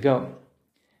supposed to go.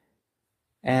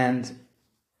 And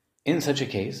in such a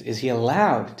case, is he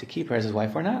allowed to keep her as his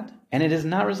wife or not? And it is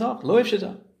not resolved. Lo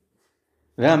ifshita.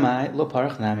 V'amai lo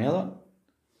parach nami alo.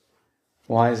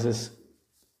 Why is this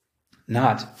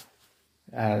not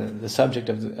the subject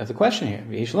of the question here?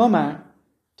 V'yish lomar,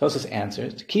 Tosas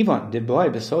answers, Kivon, de boy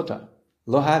besota,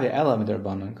 lo have ela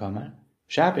midarbanon kamar,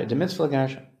 Shapir, the mitzvah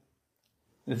garsha.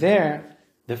 There,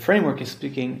 the framework is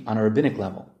speaking on a rabbinic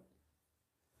level.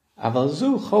 Aval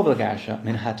zu chov garsha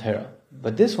min hatera.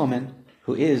 But this woman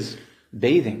who is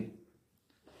bathing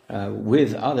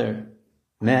with other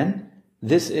men,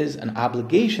 this is an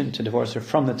obligation to divorce her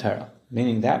from the Torah,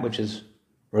 meaning that which is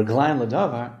reglaim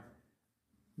l'davar,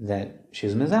 that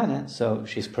she's mizana, so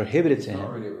she's prohibited to him.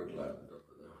 Not really reglaim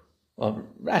l'davar. Well,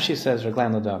 Rashi says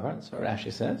reglaim l'davar. That's what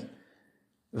Rashi says.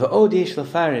 V'od yesh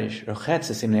l'farish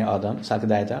rochetzes imnei adam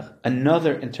sakadaitach.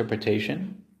 Another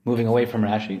interpretation, moving away from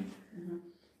Rashi,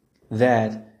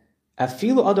 that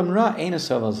afilu adam ra eina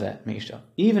sovel zeh meishto.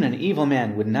 Even an evil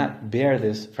man would not bear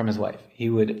this from his wife. He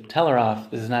would tell her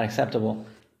off. This is not acceptable,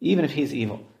 even if he's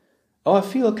evil. O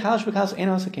afilu kalsh v'kalsh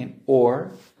eino sakin.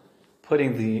 Or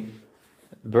putting the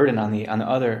burden on the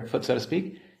other foot, so to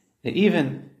speak, that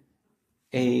even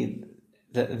the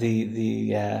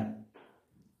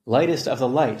lightest of the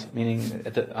light, meaning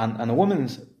on the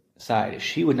woman's side,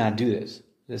 she would not do this.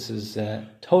 This is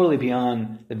totally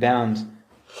beyond the bounds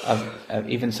of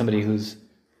even somebody who's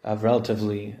of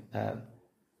relatively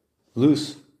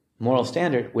loose moral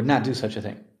standard would not do such a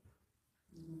thing.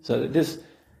 So this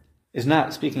is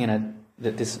not speaking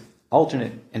that this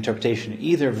alternate interpretation,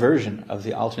 either version of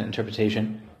the alternate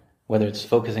interpretation, whether it's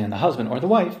focusing on the husband or the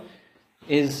wife,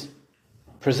 is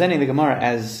presenting the Gemara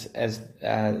as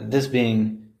this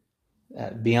being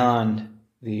beyond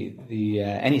the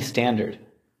any standard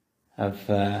of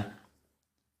a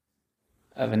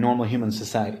normal human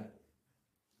society.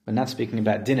 We're not speaking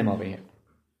about dinim over here.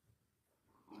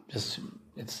 Just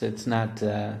it's not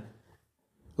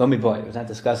lomi boy. We're not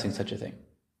discussing such a thing.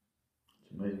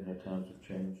 It's amazing how times have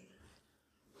changed.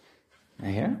 I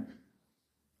hear.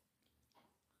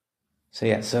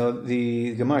 So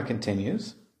the Gemara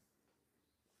continues.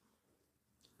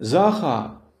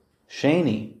 Zacha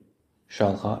sheni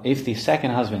shalcha. If the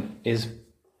second husband is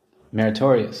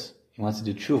meritorious, he wants to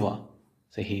do tshuva.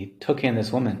 So he took in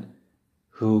this woman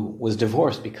who was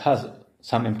divorced because of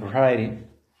some impropriety.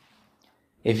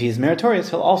 If he is meritorious,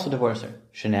 he'll also divorce her.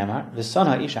 Shenamar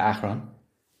v'sana isha achron,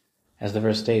 as the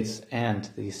verse states, and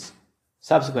the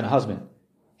subsequent husband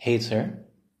hates her.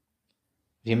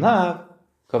 V'imlav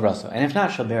kovraso, and if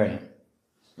not, she'll bury him.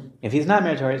 If he's not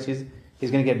meritorious, he's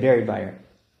going to get buried by her.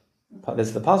 This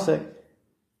is the pasuk.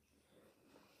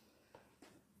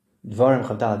 Dvarim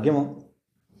chavdal gimel.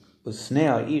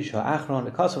 Usnei ish ha'achron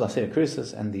v'kasul asir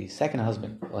krisus, and the second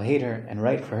husband will hate her and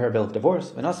write for her a bill of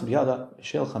divorce. V'nasim b'yada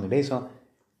v'shilcha mibeso,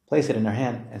 place it in her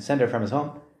hand and send her from his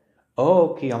home.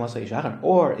 O ki yamasa ish achron,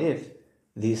 or if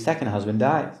the second husband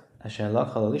dies, asher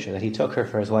lachal alisha, that he took her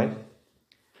for his wife,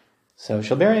 so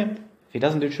she'll bury him if he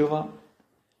doesn't do tshuva.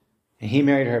 And he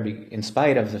married her in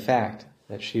spite of the fact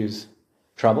that she was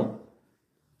trouble,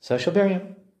 so she'll bury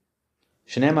him.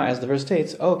 Shenema, as the verse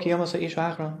states, O ki yamasa ish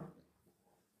achron.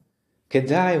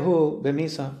 Kedai hu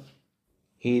b'misa.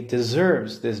 He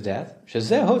deserves this death.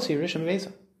 Shezeh hotzi rishon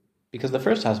mivesa, because the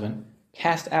first husband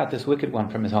cast out this wicked one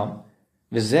from his home.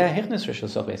 V'zeh hichnes rishon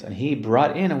sofes, and he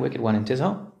brought in a wicked one into his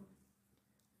home.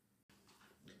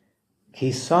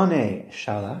 Kisane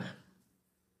shalach.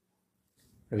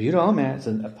 Rabbi Yehuda Omer, it's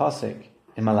a pasuk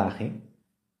in Malachi.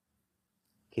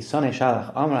 Kisane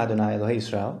shalach Amar Adonai Elohei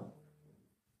Yisrael.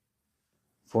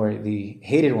 For the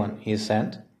hated one he is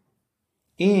sent.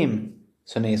 Im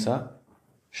sonesa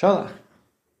shalach.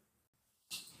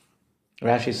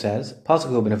 Rashi says, pasuk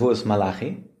hu b'nevuos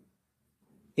Malachi.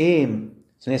 Im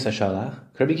sonesa shalach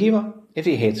Rabbi Kiva. If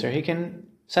he hates her, he can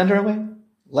send her away,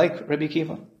 like Rabbi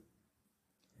Kiva.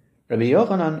 Rabbi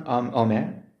Yochanan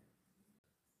Omer,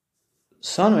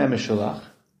 Sanu Emeshulach,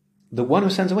 the one who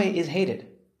sends away is hated,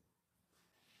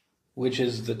 which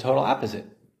is the total opposite.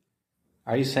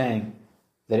 Are you saying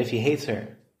that if he hates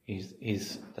her,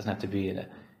 he's doesn't have to be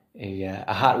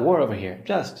a hot war over here?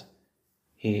 Just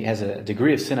he has a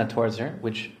degree of sinna towards her,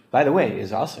 which, by the way,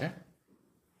 is aser.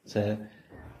 It's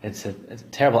a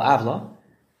terrible avla.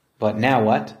 But now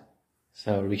what?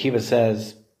 So Rabbi Kiva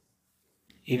says,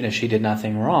 even if she did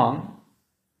nothing wrong,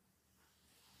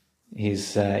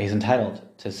 he's entitled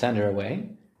to send her away.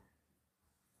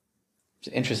 It's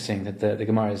interesting that the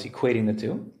Gemara is equating the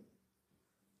two.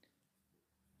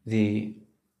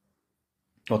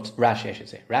 Rashi, I should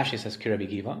say. Rashi says ki Rabbi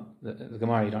Kiva. The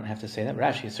Gemara, you don't have to say that.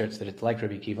 Rashi asserts that it's like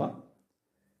Rabbi Kiva.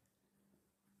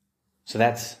 So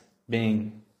that's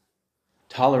being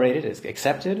tolerated, it's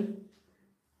accepted. And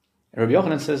Rabbi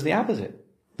Yochanan says the opposite.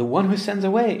 The one who sends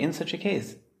away in such a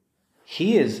case,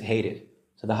 he is hated.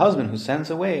 So the husband who sends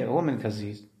away a woman because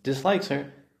he dislikes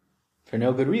her for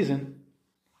no good reason,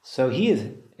 so he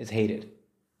is hated.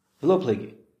 V'lo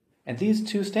pligi. And these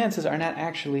two stances are not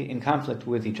actually in conflict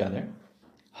with each other.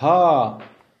 Ha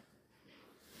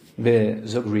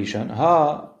bezug rishon,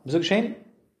 ha bezug sheni.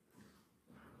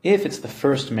 If it's the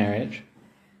first marriage,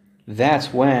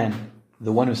 that's when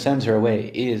the one who sends her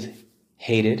away is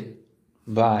hated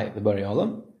by the Bari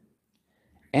Olam.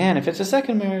 And if it's a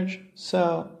second marriage,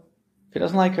 so if he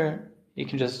doesn't like her, he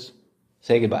can just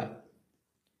say goodbye.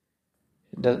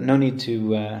 No need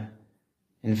to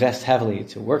invest heavily,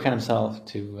 to work on himself,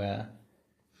 to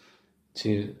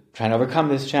try and overcome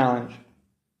this challenge.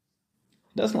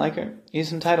 He doesn't like her,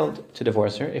 he's entitled to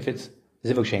divorce her if it's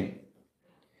zivug sheni.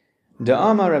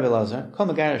 Da'ama Rabbi Lazar, kol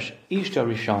megarish ishto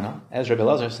rishona, as Rabbi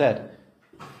Lazar said,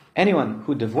 anyone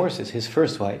who divorces his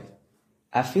first wife,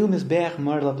 afil mizbeach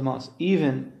mar lavdamos,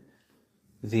 even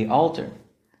the altar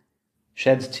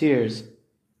sheds tears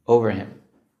over him.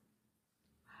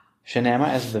 Shenema,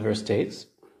 as the verse states,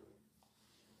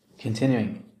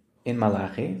 continuing in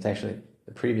Malachi, it's actually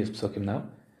the previous psukim now,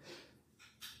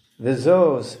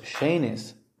 V'zos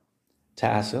shenis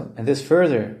ta'asu, and this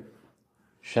further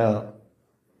shall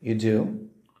you do,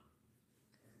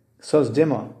 sos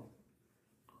dimo,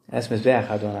 es mizbeach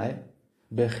Adonai,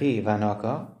 bechi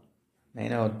v'anaka,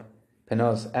 meinod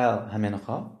penos el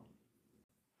hamenacha,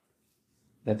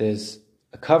 that there's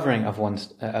a covering of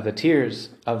the tears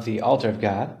of the altar of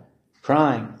God,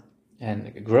 crying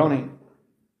and groaning,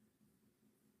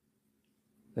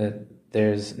 that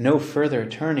there's no further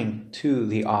turning to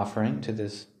the offering, to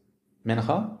this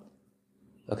mincha,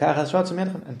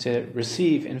 and to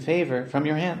receive in favor from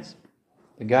your hands.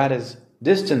 That God is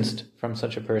distanced from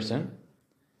such a person.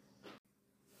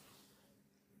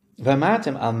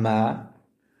 V'amatim alma,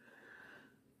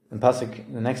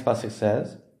 the next pasuk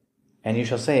says, and you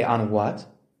shall say, on what?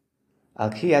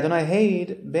 Al ki Adonai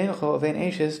heid beincho vein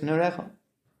eshes nurecho.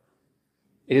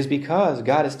 It is because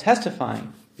God is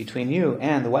testifying between you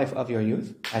and the wife of your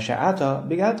youth, asher ata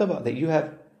bigata ba, that you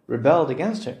have rebelled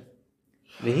against her.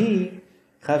 V'hi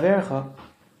chavercha,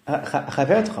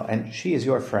 and she is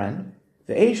your friend.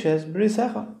 Ve'eshes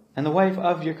brisecha, and the wife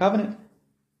of your covenant.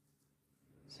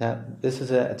 So this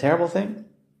is a terrible thing.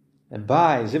 And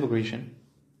by zivug rishon,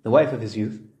 the wife of his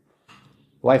youth,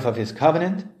 wife of his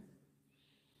covenant,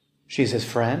 she's his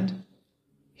friend,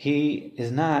 he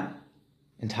is not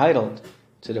entitled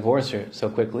to divorce her so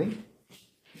quickly.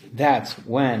 That's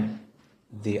when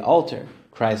the altar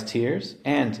cries tears,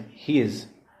 and he is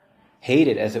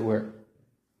hated, as it were.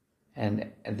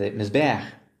 And the mizbeach,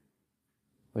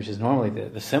 which is normally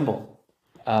the symbol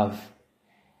of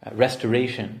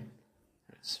restoration,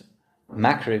 it's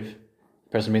makriv, the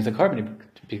person brings the carbon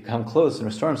to become close and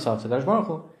restore himself to the Baruch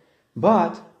Hu.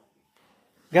 But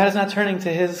God is not turning to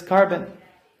his carbon.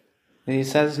 And he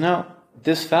says, no,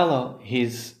 this fellow,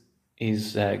 he's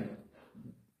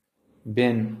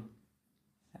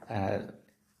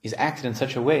acted in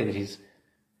such a way that he's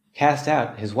cast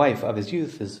out his wife of his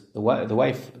youth, the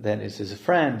wife that is his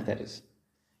friend, that is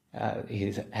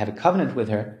he's had a covenant with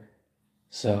her.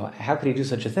 So how could he do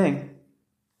such a thing?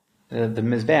 The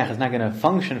mizbeach is not going to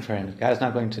function for him. God is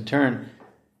not going to turn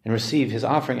and receive his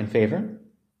offering in favor.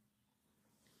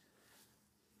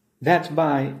 That's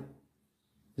by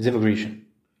zivug rishon.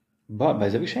 But by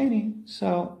zivug sheni,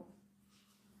 so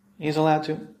he's allowed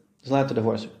to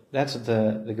divorce her. That's what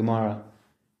the Gemara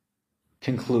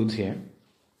concludes here.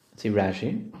 Let's see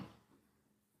Rashi.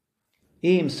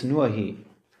 Im snuahi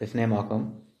lifnei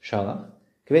makom shalach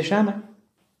k'vei Shammai.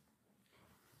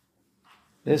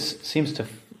 This seems to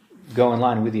go in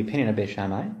line with the opinion of Beis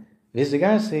Shammai.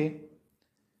 V'izdigarsi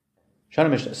shana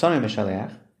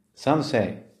mishaleach. Some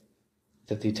say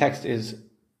that the text is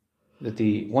that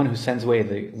the one who sends away,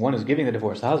 the one who's giving the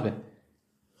divorce, the husband,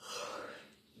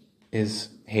 is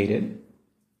hated.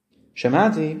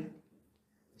 Shamati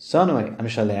sanoi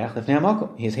amishaleach lefnei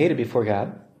hamakom. He is hated before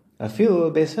God.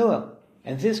 Afilu Beis Hillel.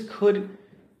 And this could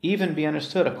even be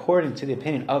understood according to the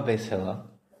opinion of Beis Hillel.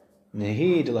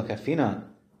 Nehi de lakafinan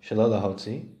shelo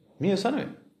lahotzi miu sanoi.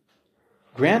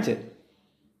 Granted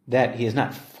that he is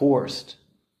not forced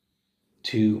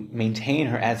to maintain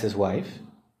her as his wife,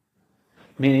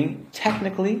 meaning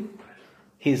technically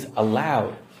he's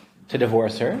allowed to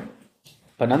divorce her,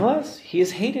 but nonetheless he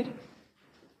is hated.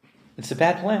 It's a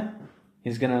bad plan.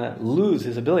 He's going to lose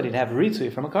his ability to have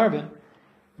ritzui from a carbon.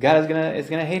 God is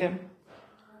going to hate him.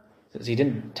 So he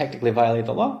didn't technically violate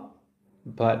the law,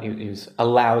 but he was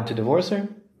allowed to divorce her,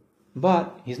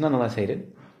 but he's nonetheless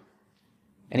hated.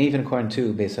 And even according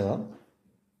to Beis Hillel.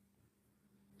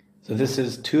 So this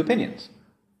is two opinions.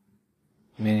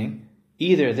 Meaning,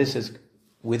 either this is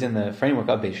within the framework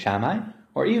of Beis Shammai,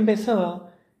 or even Beis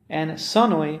Hillel, and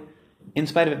Sanoi, in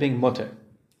spite of it being mutter.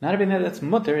 Not everything that's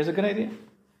mutter is a good idea.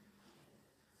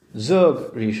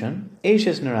 Zog Rishon,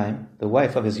 Eishes Neraim, the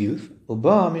wife of his youth,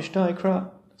 Uba Mishnah Ikra,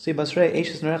 Ksiv Basrei,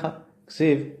 Eishes Nerecha,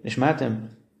 Ksiv Nishmatim,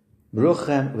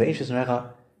 Bruchem, Veishes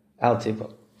Nerecha, Al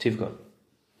Tivko.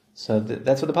 So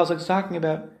that's what the pasuk is talking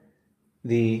about.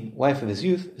 The wife of his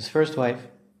youth, his first wife.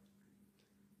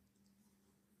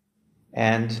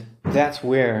 And that's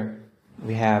where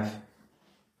we have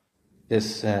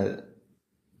this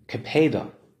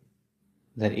kepeda,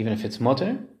 that even if it's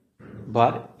motor,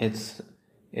 but it's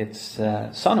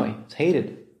sanui, it's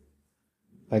hated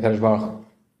by Kadosh Baruch Hu.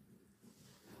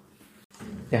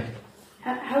 Yeah.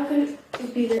 How could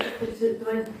it be that it's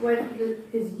the wife of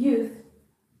his youth?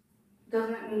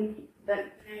 Doesn't that mean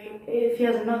that if he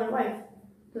has another wife,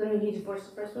 doesn't mean he divorced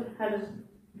the first one? How does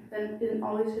then isn't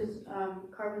always his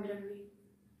carbon generally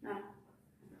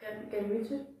getting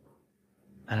muted?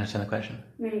 I understand the question.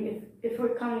 I mean, if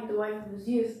we're counting the wife of his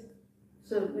youth,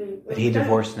 so But he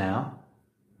divorced now,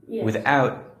 yes.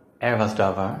 without Ervas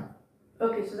Davar.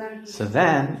 Okay, so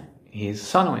then he's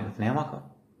sanui with Neamako.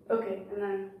 Okay, and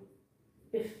then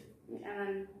if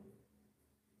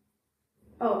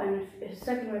his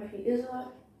second wife, he is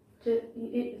allowed to.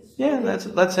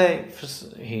 Let's say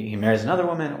he marries another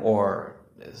woman, or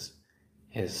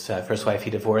his first wife he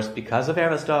divorced because of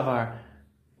Ervas Davar,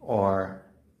 or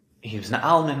he was an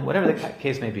alman, whatever the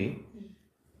case may be.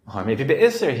 Or maybe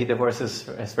Be'isr, he divorces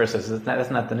his first wife.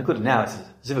 That's not the Nakuda. Now it's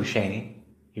Zivug Sheni.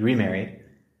 He remarried.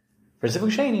 For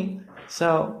Zivug Sheni,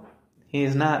 so he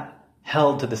is not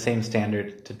held to the same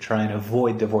standard to try and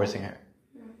avoid divorcing her.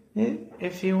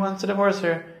 If he wants to divorce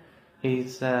her,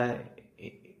 it's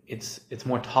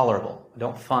more tolerable. I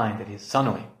don't find that he's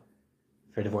sanui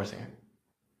for divorcing her.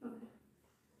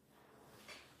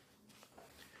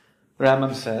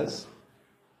 Rambam says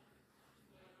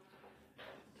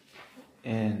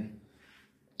in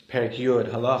Perek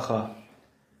Yud Halacha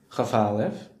Chaf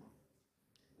Aleph,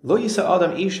 Lo yisa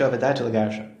adam isha v'dayta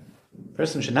l'garsha.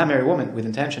 Person should not marry a woman with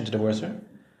intention to divorce her.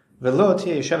 V'lo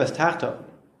tiyeh yeshavas tachto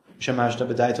shamashta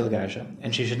v'dayta l'garsha.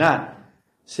 And she should not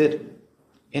sit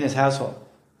in his household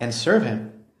and serve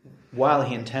him while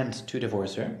he intends to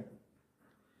divorce her.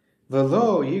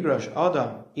 V'lo yigrosh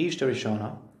adam ishta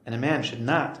rishona. And a man should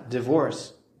not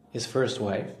divorce his first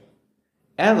wife.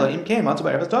 Elo im kein matzu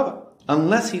b'ervas dava.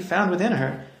 Unless he found within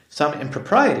her some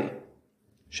impropriety.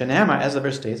 Shenamar, as the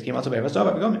verse states, Kim also be'ervas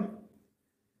dava b'gomim.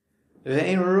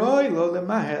 Ve'ein roi lo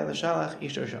lemaher l'shalach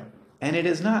ish rishon. And it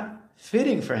is not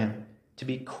fitting for him to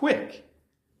be quick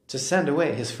to send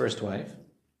away his first wife.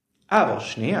 Aval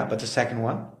shniya, but the second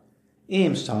one,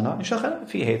 im stana nishalchana.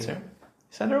 If he hates her,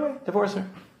 send her away, divorce her.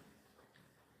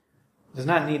 Does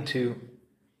not need to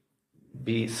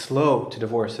be slow to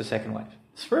divorce his second wife.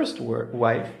 His first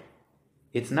wife,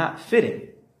 it's not fitting.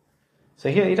 So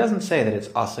here he doesn't say that it's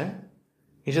aser.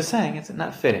 He's just saying it's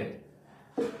not fitting.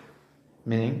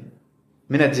 Meaning,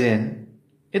 minadin,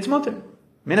 it's mutter.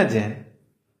 Minadin,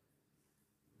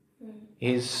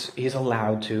 he's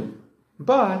allowed to,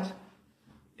 but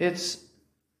it's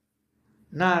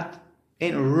not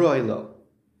in roilo.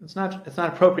 It's not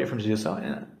appropriate for him to do so.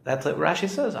 And that's what Rashi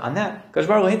says on that. Kadosh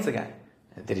Baruch Hu hates the guy.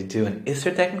 Did he do an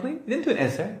isser technically? He didn't do an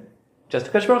isser. Just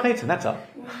Kadosh Baruch Hu hates him, that's all.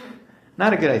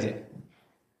 Not a good idea.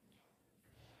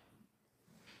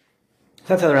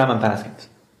 That's how the Rambam paskins.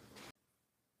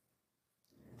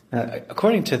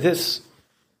 According to this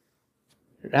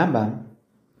Rambam,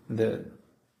 the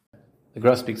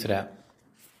Gross speaks it out.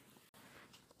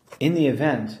 In the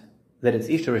event that it's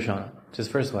Ishta Rishona, it's his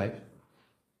first wife,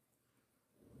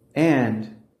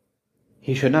 and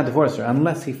he should not divorce her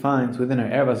unless he finds within her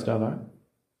Ervas Davar.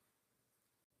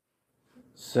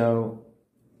 So,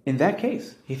 in that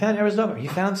case, he found Ervas Davar, he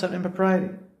found some impropriety.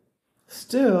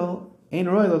 Still, Ein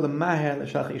Roilo L'Maher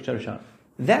L'Shalach Ishta Rishona.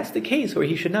 That's the case where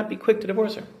he should not be quick to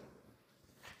divorce her.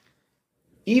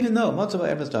 Even though Motzava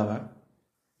Ervas Davar,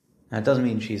 that doesn't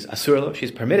mean she's asurlo,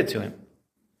 she's permitted to him.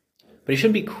 But he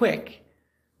shouldn't be quick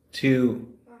to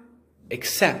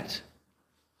accept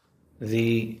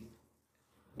the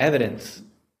evidence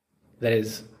that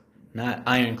is not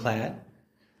ironclad,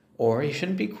 or he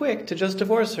shouldn't be quick to just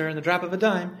divorce her in the drop of a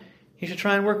dime. He should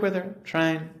try and work with her, try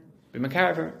and be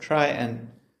makarever, try and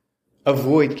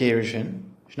avoid gerushin.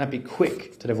 Should not be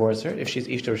quick to divorce her if she's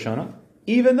ishta rishona,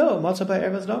 even though matzah by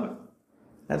ervas davar.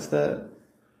 That's the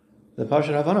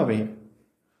Parshat Havan over here.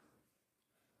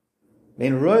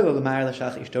 Vein roilo l'mayar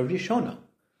l'shach ishta rishona.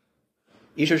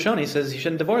 Ishta rishona, he says he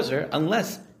shouldn't divorce her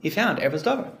unless he found ervas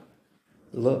davar.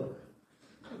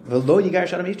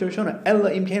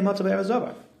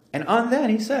 And on that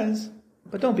he says,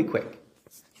 but don't be quick.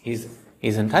 He's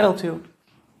entitled to.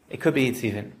 It could be it's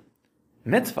even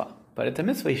mitzvah, but it's a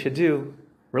mitzvah he should do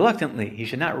reluctantly. He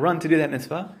should not run to do that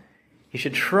mitzvah. he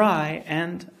should try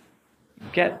and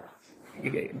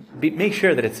make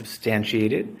sure that it's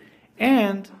substantiated,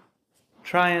 and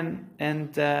try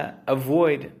and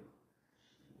avoid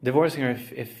divorcing her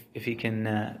if he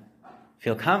can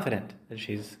feel confident that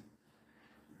she's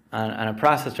on a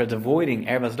process towards avoiding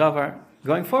Erbas Davar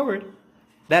going forward.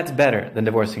 That's better than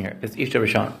divorcing her. It's Ishta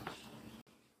Rishon.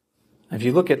 If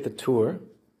you look at the Tur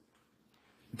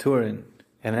in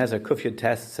Even HaEzer Kuf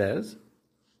test says,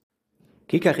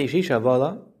 Kikach ishisha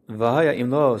vala v'haya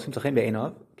imlo simtzachem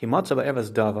be'enav ki matza ba'ervas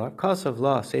davar kasav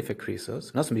la sefer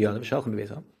krisos nasam biyadav v'shalchem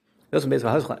b'beisa v'shalchem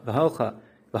b'beisa v'halcha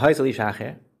v'haisal ish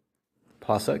acher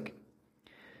pasuk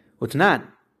utnan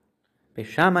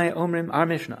Beishamai omrim our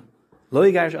Mishnah lo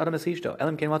yigarish adam es ishto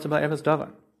elim ken matza ba'ervas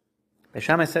davar.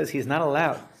 Beishamai says he's not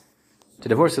allowed to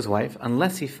divorce his wife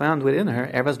unless he found within her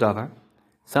ervas davar,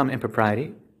 some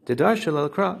impropriety. Dedar shelo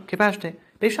kra kipashte.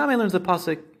 Beishamai learns the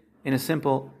pasuk in a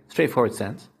simple, straightforward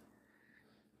sense.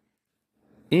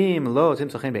 Im lo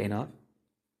timtzachem be'enav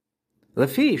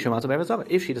lefi shematza b'ervas davar.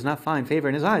 If she does not find favor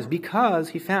in his eyes, because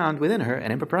he found within her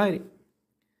an impropriety.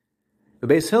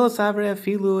 Beis Hillel savre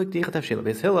filu dichat avshila.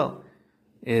 Beis Hillel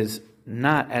is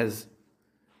not as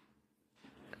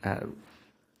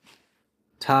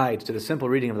tied to the simple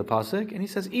reading of the pasuk, and he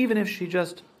says even if she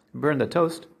just burned the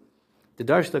toast, the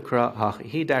darsh the kra hach,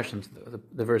 he dashes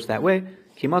the verse that way.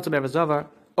 Ki matza b'ervas davar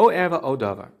o erva o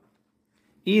davar,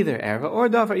 either erva or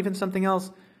davar, even something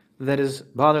else that is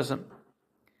bothersome.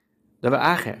 Davar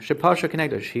acher shepasha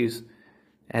kenegdo, she's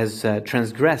has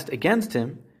transgressed against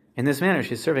him in this manner.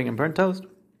 She's serving him burnt toast.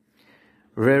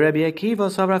 And Rabbi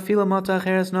Akiva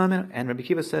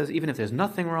says even if there's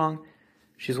nothing wrong,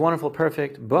 she's wonderful,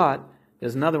 perfect, but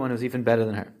there's another one who's even better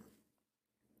than her.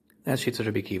 That's Shitza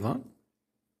Rabbi Akiva.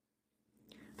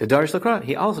 The Darish Lakra,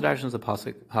 he also darshans the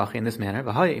pasuk hachi in this manner.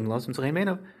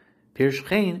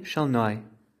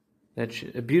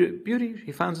 That beauty,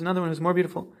 he finds another one who's more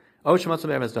beautiful.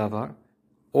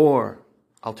 Or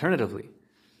alternatively,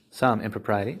 some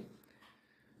impropriety.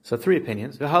 So three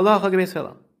opinions. The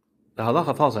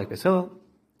halacha falls like Beis Hillel.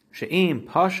 She'im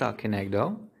pasha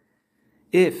kenegdo,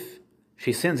 if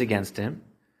she sins against him,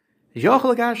 he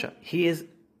is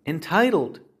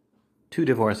entitled to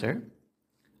divorce her.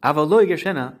 But he's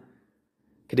not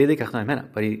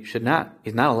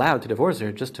allowed to divorce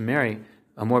her just to marry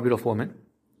a more beautiful woman.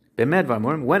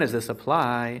 When does this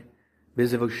apply? The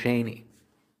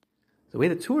way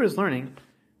the Tur is learning,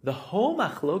 the whole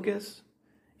machlokas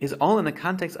is all in the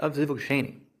context of zivug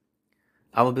sheni.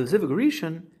 But by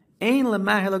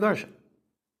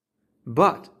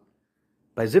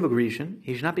zivug rishon,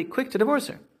 he should not be quick to divorce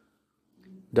her.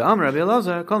 The Amar Rabbi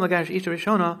Elazar kol magash ishta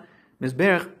rishona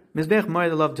mizbech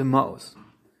moed love to Mos.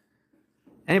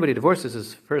 Anybody divorces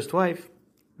his first wife,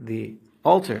 the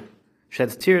altar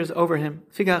sheds tears over him.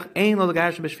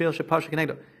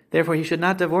 Therefore, he should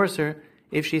not divorce her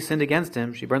if she sinned against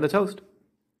him. She burned the toast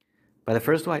by the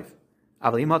first wife.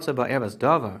 But if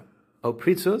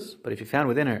you found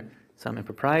within her some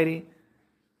impropriety,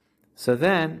 so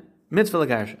then mitzvah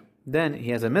lagarsha. Then he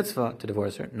has a mitzvah to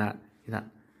divorce her. He's not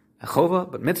a chova,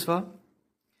 but mitzvah.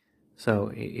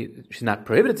 So she's not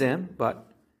prohibited to him, but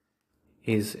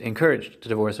he's encouraged to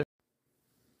divorce her.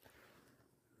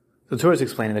 So the Torah is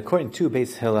explaining that according to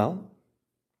Beis Hillel,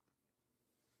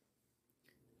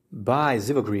 by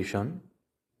zivug rishon,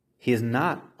 he is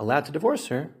not allowed to divorce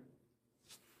her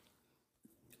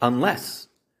unless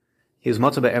he is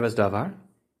matzah be'ervas davar,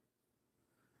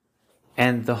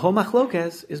 and the whole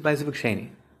machlokes is by zivug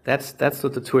sheni. That's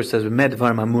what the Torah says.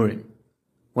 Medvar mamurim.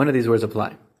 When do these words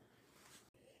apply?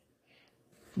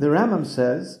 The Rambam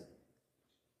says,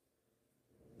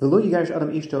 "V'lo yigarish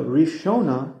adam ishto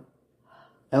rishona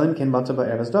elim ken matzah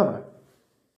be'ervas davar."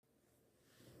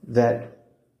 That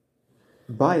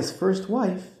by his first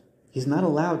wife, he's not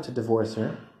allowed to divorce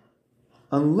her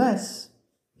unless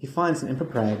he finds an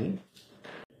impropriety,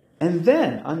 and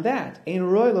then on that, ein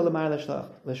roy lo lamar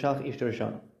l'shalch ishto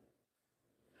rishona.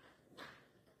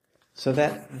 So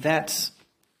that's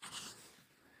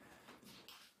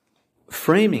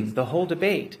framing the whole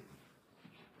debate.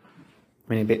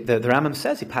 I mean, the Rambam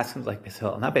says he passes like Beis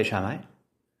Hillel, not Beis Shammai. He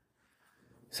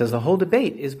says the whole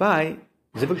debate is by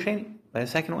zivug sheni, by the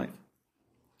second wife.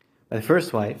 By the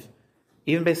first wife,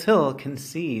 even Beis Hillel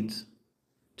concedes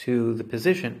to the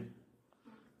position,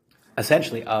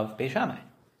 essentially, of Beis Shammai.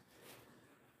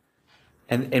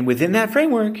 And within that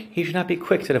framework, he should not be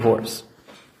quick to divorce.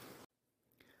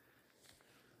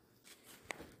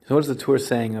 So what is the Torah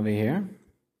saying over here?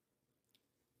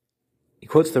 He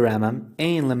quotes the Rambam,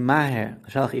 Ein lemaher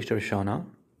l'shalach ishto rishona.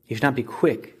 He should not be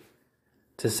quick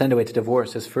to send away to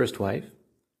divorce his first wife.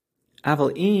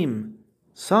 Aval im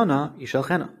Sana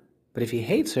Yishalchena. But if he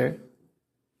hates her,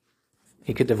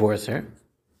 he could divorce her.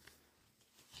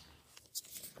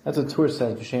 That's what Tur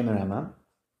says, B'Shem Rama.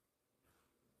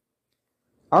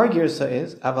 Our Girsa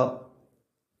is, Aval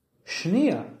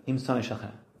Shnia Im Sana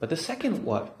Yishalchena. But the second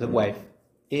wife,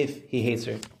 if he hates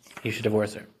her, he should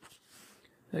divorce her.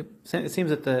 It seems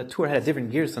that the Tur had a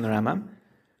different Girsa than the Rambam,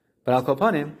 but Al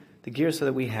Kopanim, the Girsa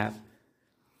that we have,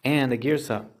 and the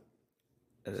Girsa,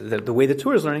 the way the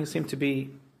Tur is learning, seem to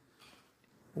be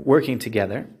working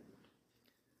together,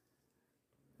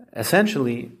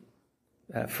 essentially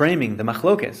framing the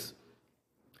machlokes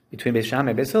between Beis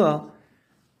Shammai and Beis Hillel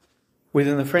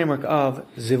within the framework of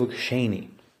Zivuk Sheni.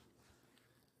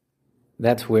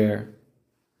 That's where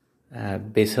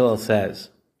Beis Hillel says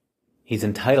he's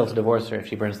entitled to divorce her if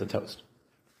she burns the toast.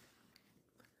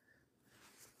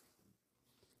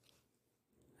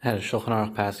 Had a Shulchan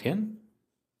Aruch Paskin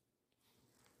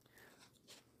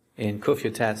in Kuf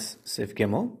Yotes Sif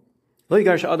Gimel. Lo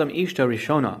yigarsh Adam ishto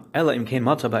rishona ela im kein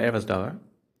matzah ba'ervas davar.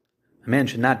 A man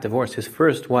should not divorce his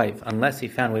first wife unless he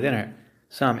found within her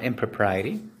some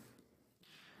impropriety.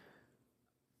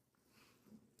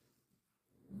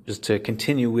 Just to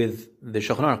continue with the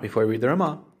Shulchan Aruch before I read the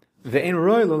Ramah. Ve'en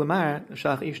roy lo lamar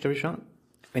shach ishto rishona.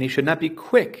 And he should not be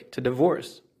quick to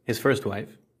divorce his first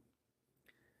wife,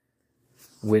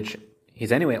 which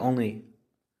he's anyway only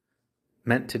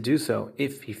meant to do so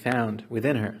if he found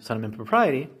within her some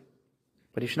impropriety,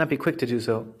 but he should not be quick to do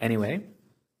so anyway.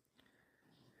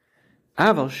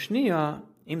 Aval shniya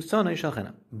im sana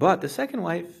yishalchena. But the second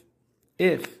wife,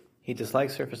 if he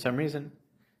dislikes her for some reason,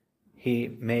 he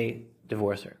may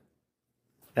divorce her.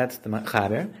 That's the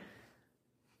Machaber.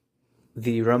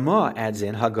 The Ramah adds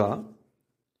in Haggah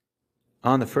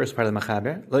on the first part of the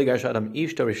Machaber. Lo yigarsh adam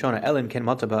ishto rishona elim ken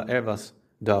mataba ervas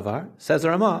davar. Says the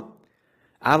Ramah,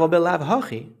 Aval belav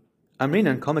hachi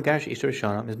amrinan kol megarsh ishto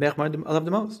rishona mizbech mar alav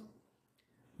demos.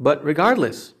 But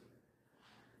regardless,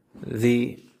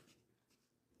 the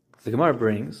Gemara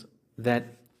brings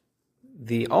that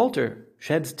the altar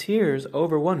sheds tears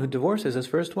over one who divorces his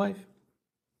first wife.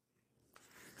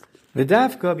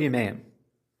 V'daf go b'yimeim.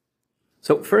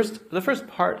 So the first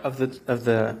part of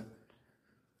the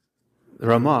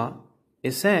Ramah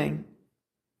is saying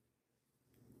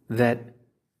that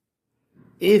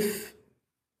if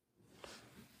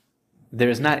there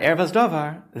is not ervas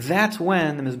davar, that's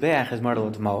when the mizbeach is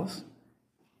mardal demos.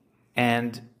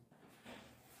 And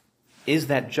is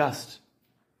that just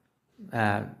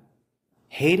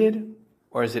hated,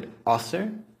 or is it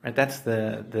aser? Right, that's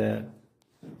the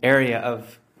area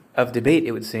of debate,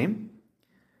 it would seem.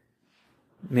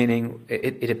 Meaning,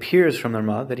 it appears from the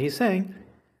Ramah that he's saying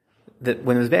that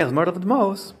when the mizbeach is mardal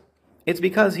demos, it's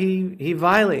because he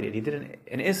violated, he did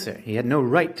an iser, he had no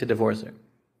right to divorce her.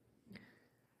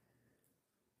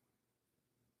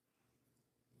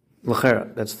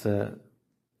 L'chera, that's the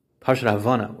Parshat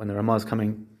Havana, when the Ramah is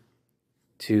coming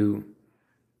to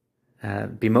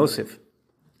be mosif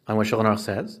on what Shulchan Aruch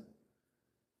says.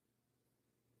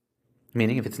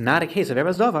 Meaning, if it's not a case of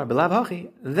Eretz Davar, Belav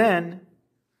Hachi, then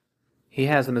he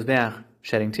has the Mizbeach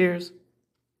shedding tears.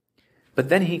 But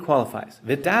then he qualifies.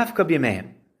 V'dafka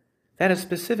b'yameim. That is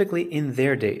specifically in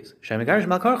their days. Shemigarish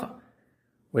Malkarcha,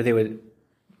 where they would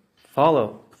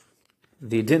follow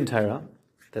the Din Torah,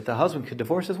 that the husband could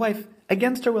divorce his wife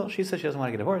against her will. She says she doesn't want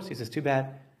to get divorced. He says, too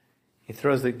bad. He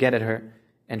throws the get at her,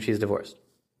 and she's divorced.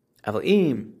 But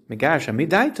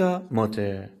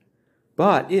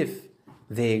if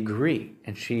they agree,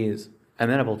 and she is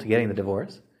amenable to getting the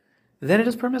divorce, then it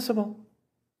is permissible.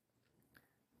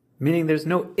 Meaning there's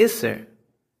no iser.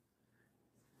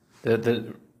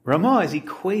 The Ramah is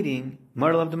equating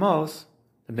Mardal of Demos,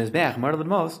 the Mizbeach, Mardal of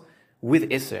Demos,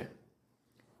 with iser.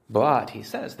 But he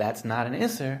says that's not an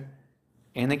iser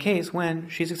in the case when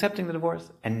she's accepting the divorce.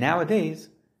 And nowadays,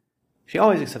 she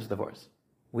always accepts the divorce.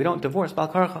 We don't divorce Bal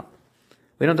Karcha.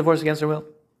 We don't divorce against her will.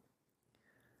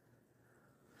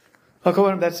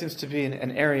 That seems to be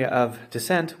an area of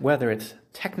dissent, whether it's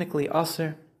technically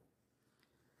aser.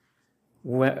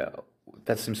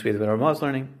 That seems to be the Ramah is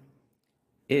learning.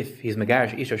 If he's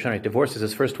Megarish Isha Shani, divorces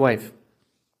his first wife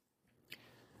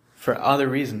for other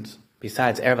reasons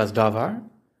besides Ervas Davar.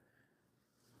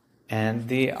 And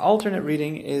the alternate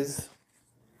reading is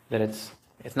that it's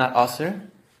not aser.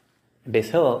 Beis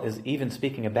Hillel is even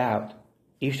speaking about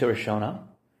Isha Rishona.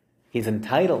 He's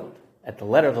entitled at the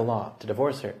letter of the law to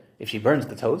divorce her if she burns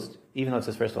the toast, even though it's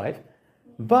his first wife.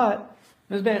 But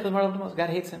God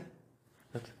hates him.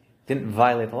 Didn't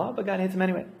violate the law, but God hates him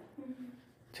anyway.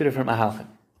 Two different mahalchim.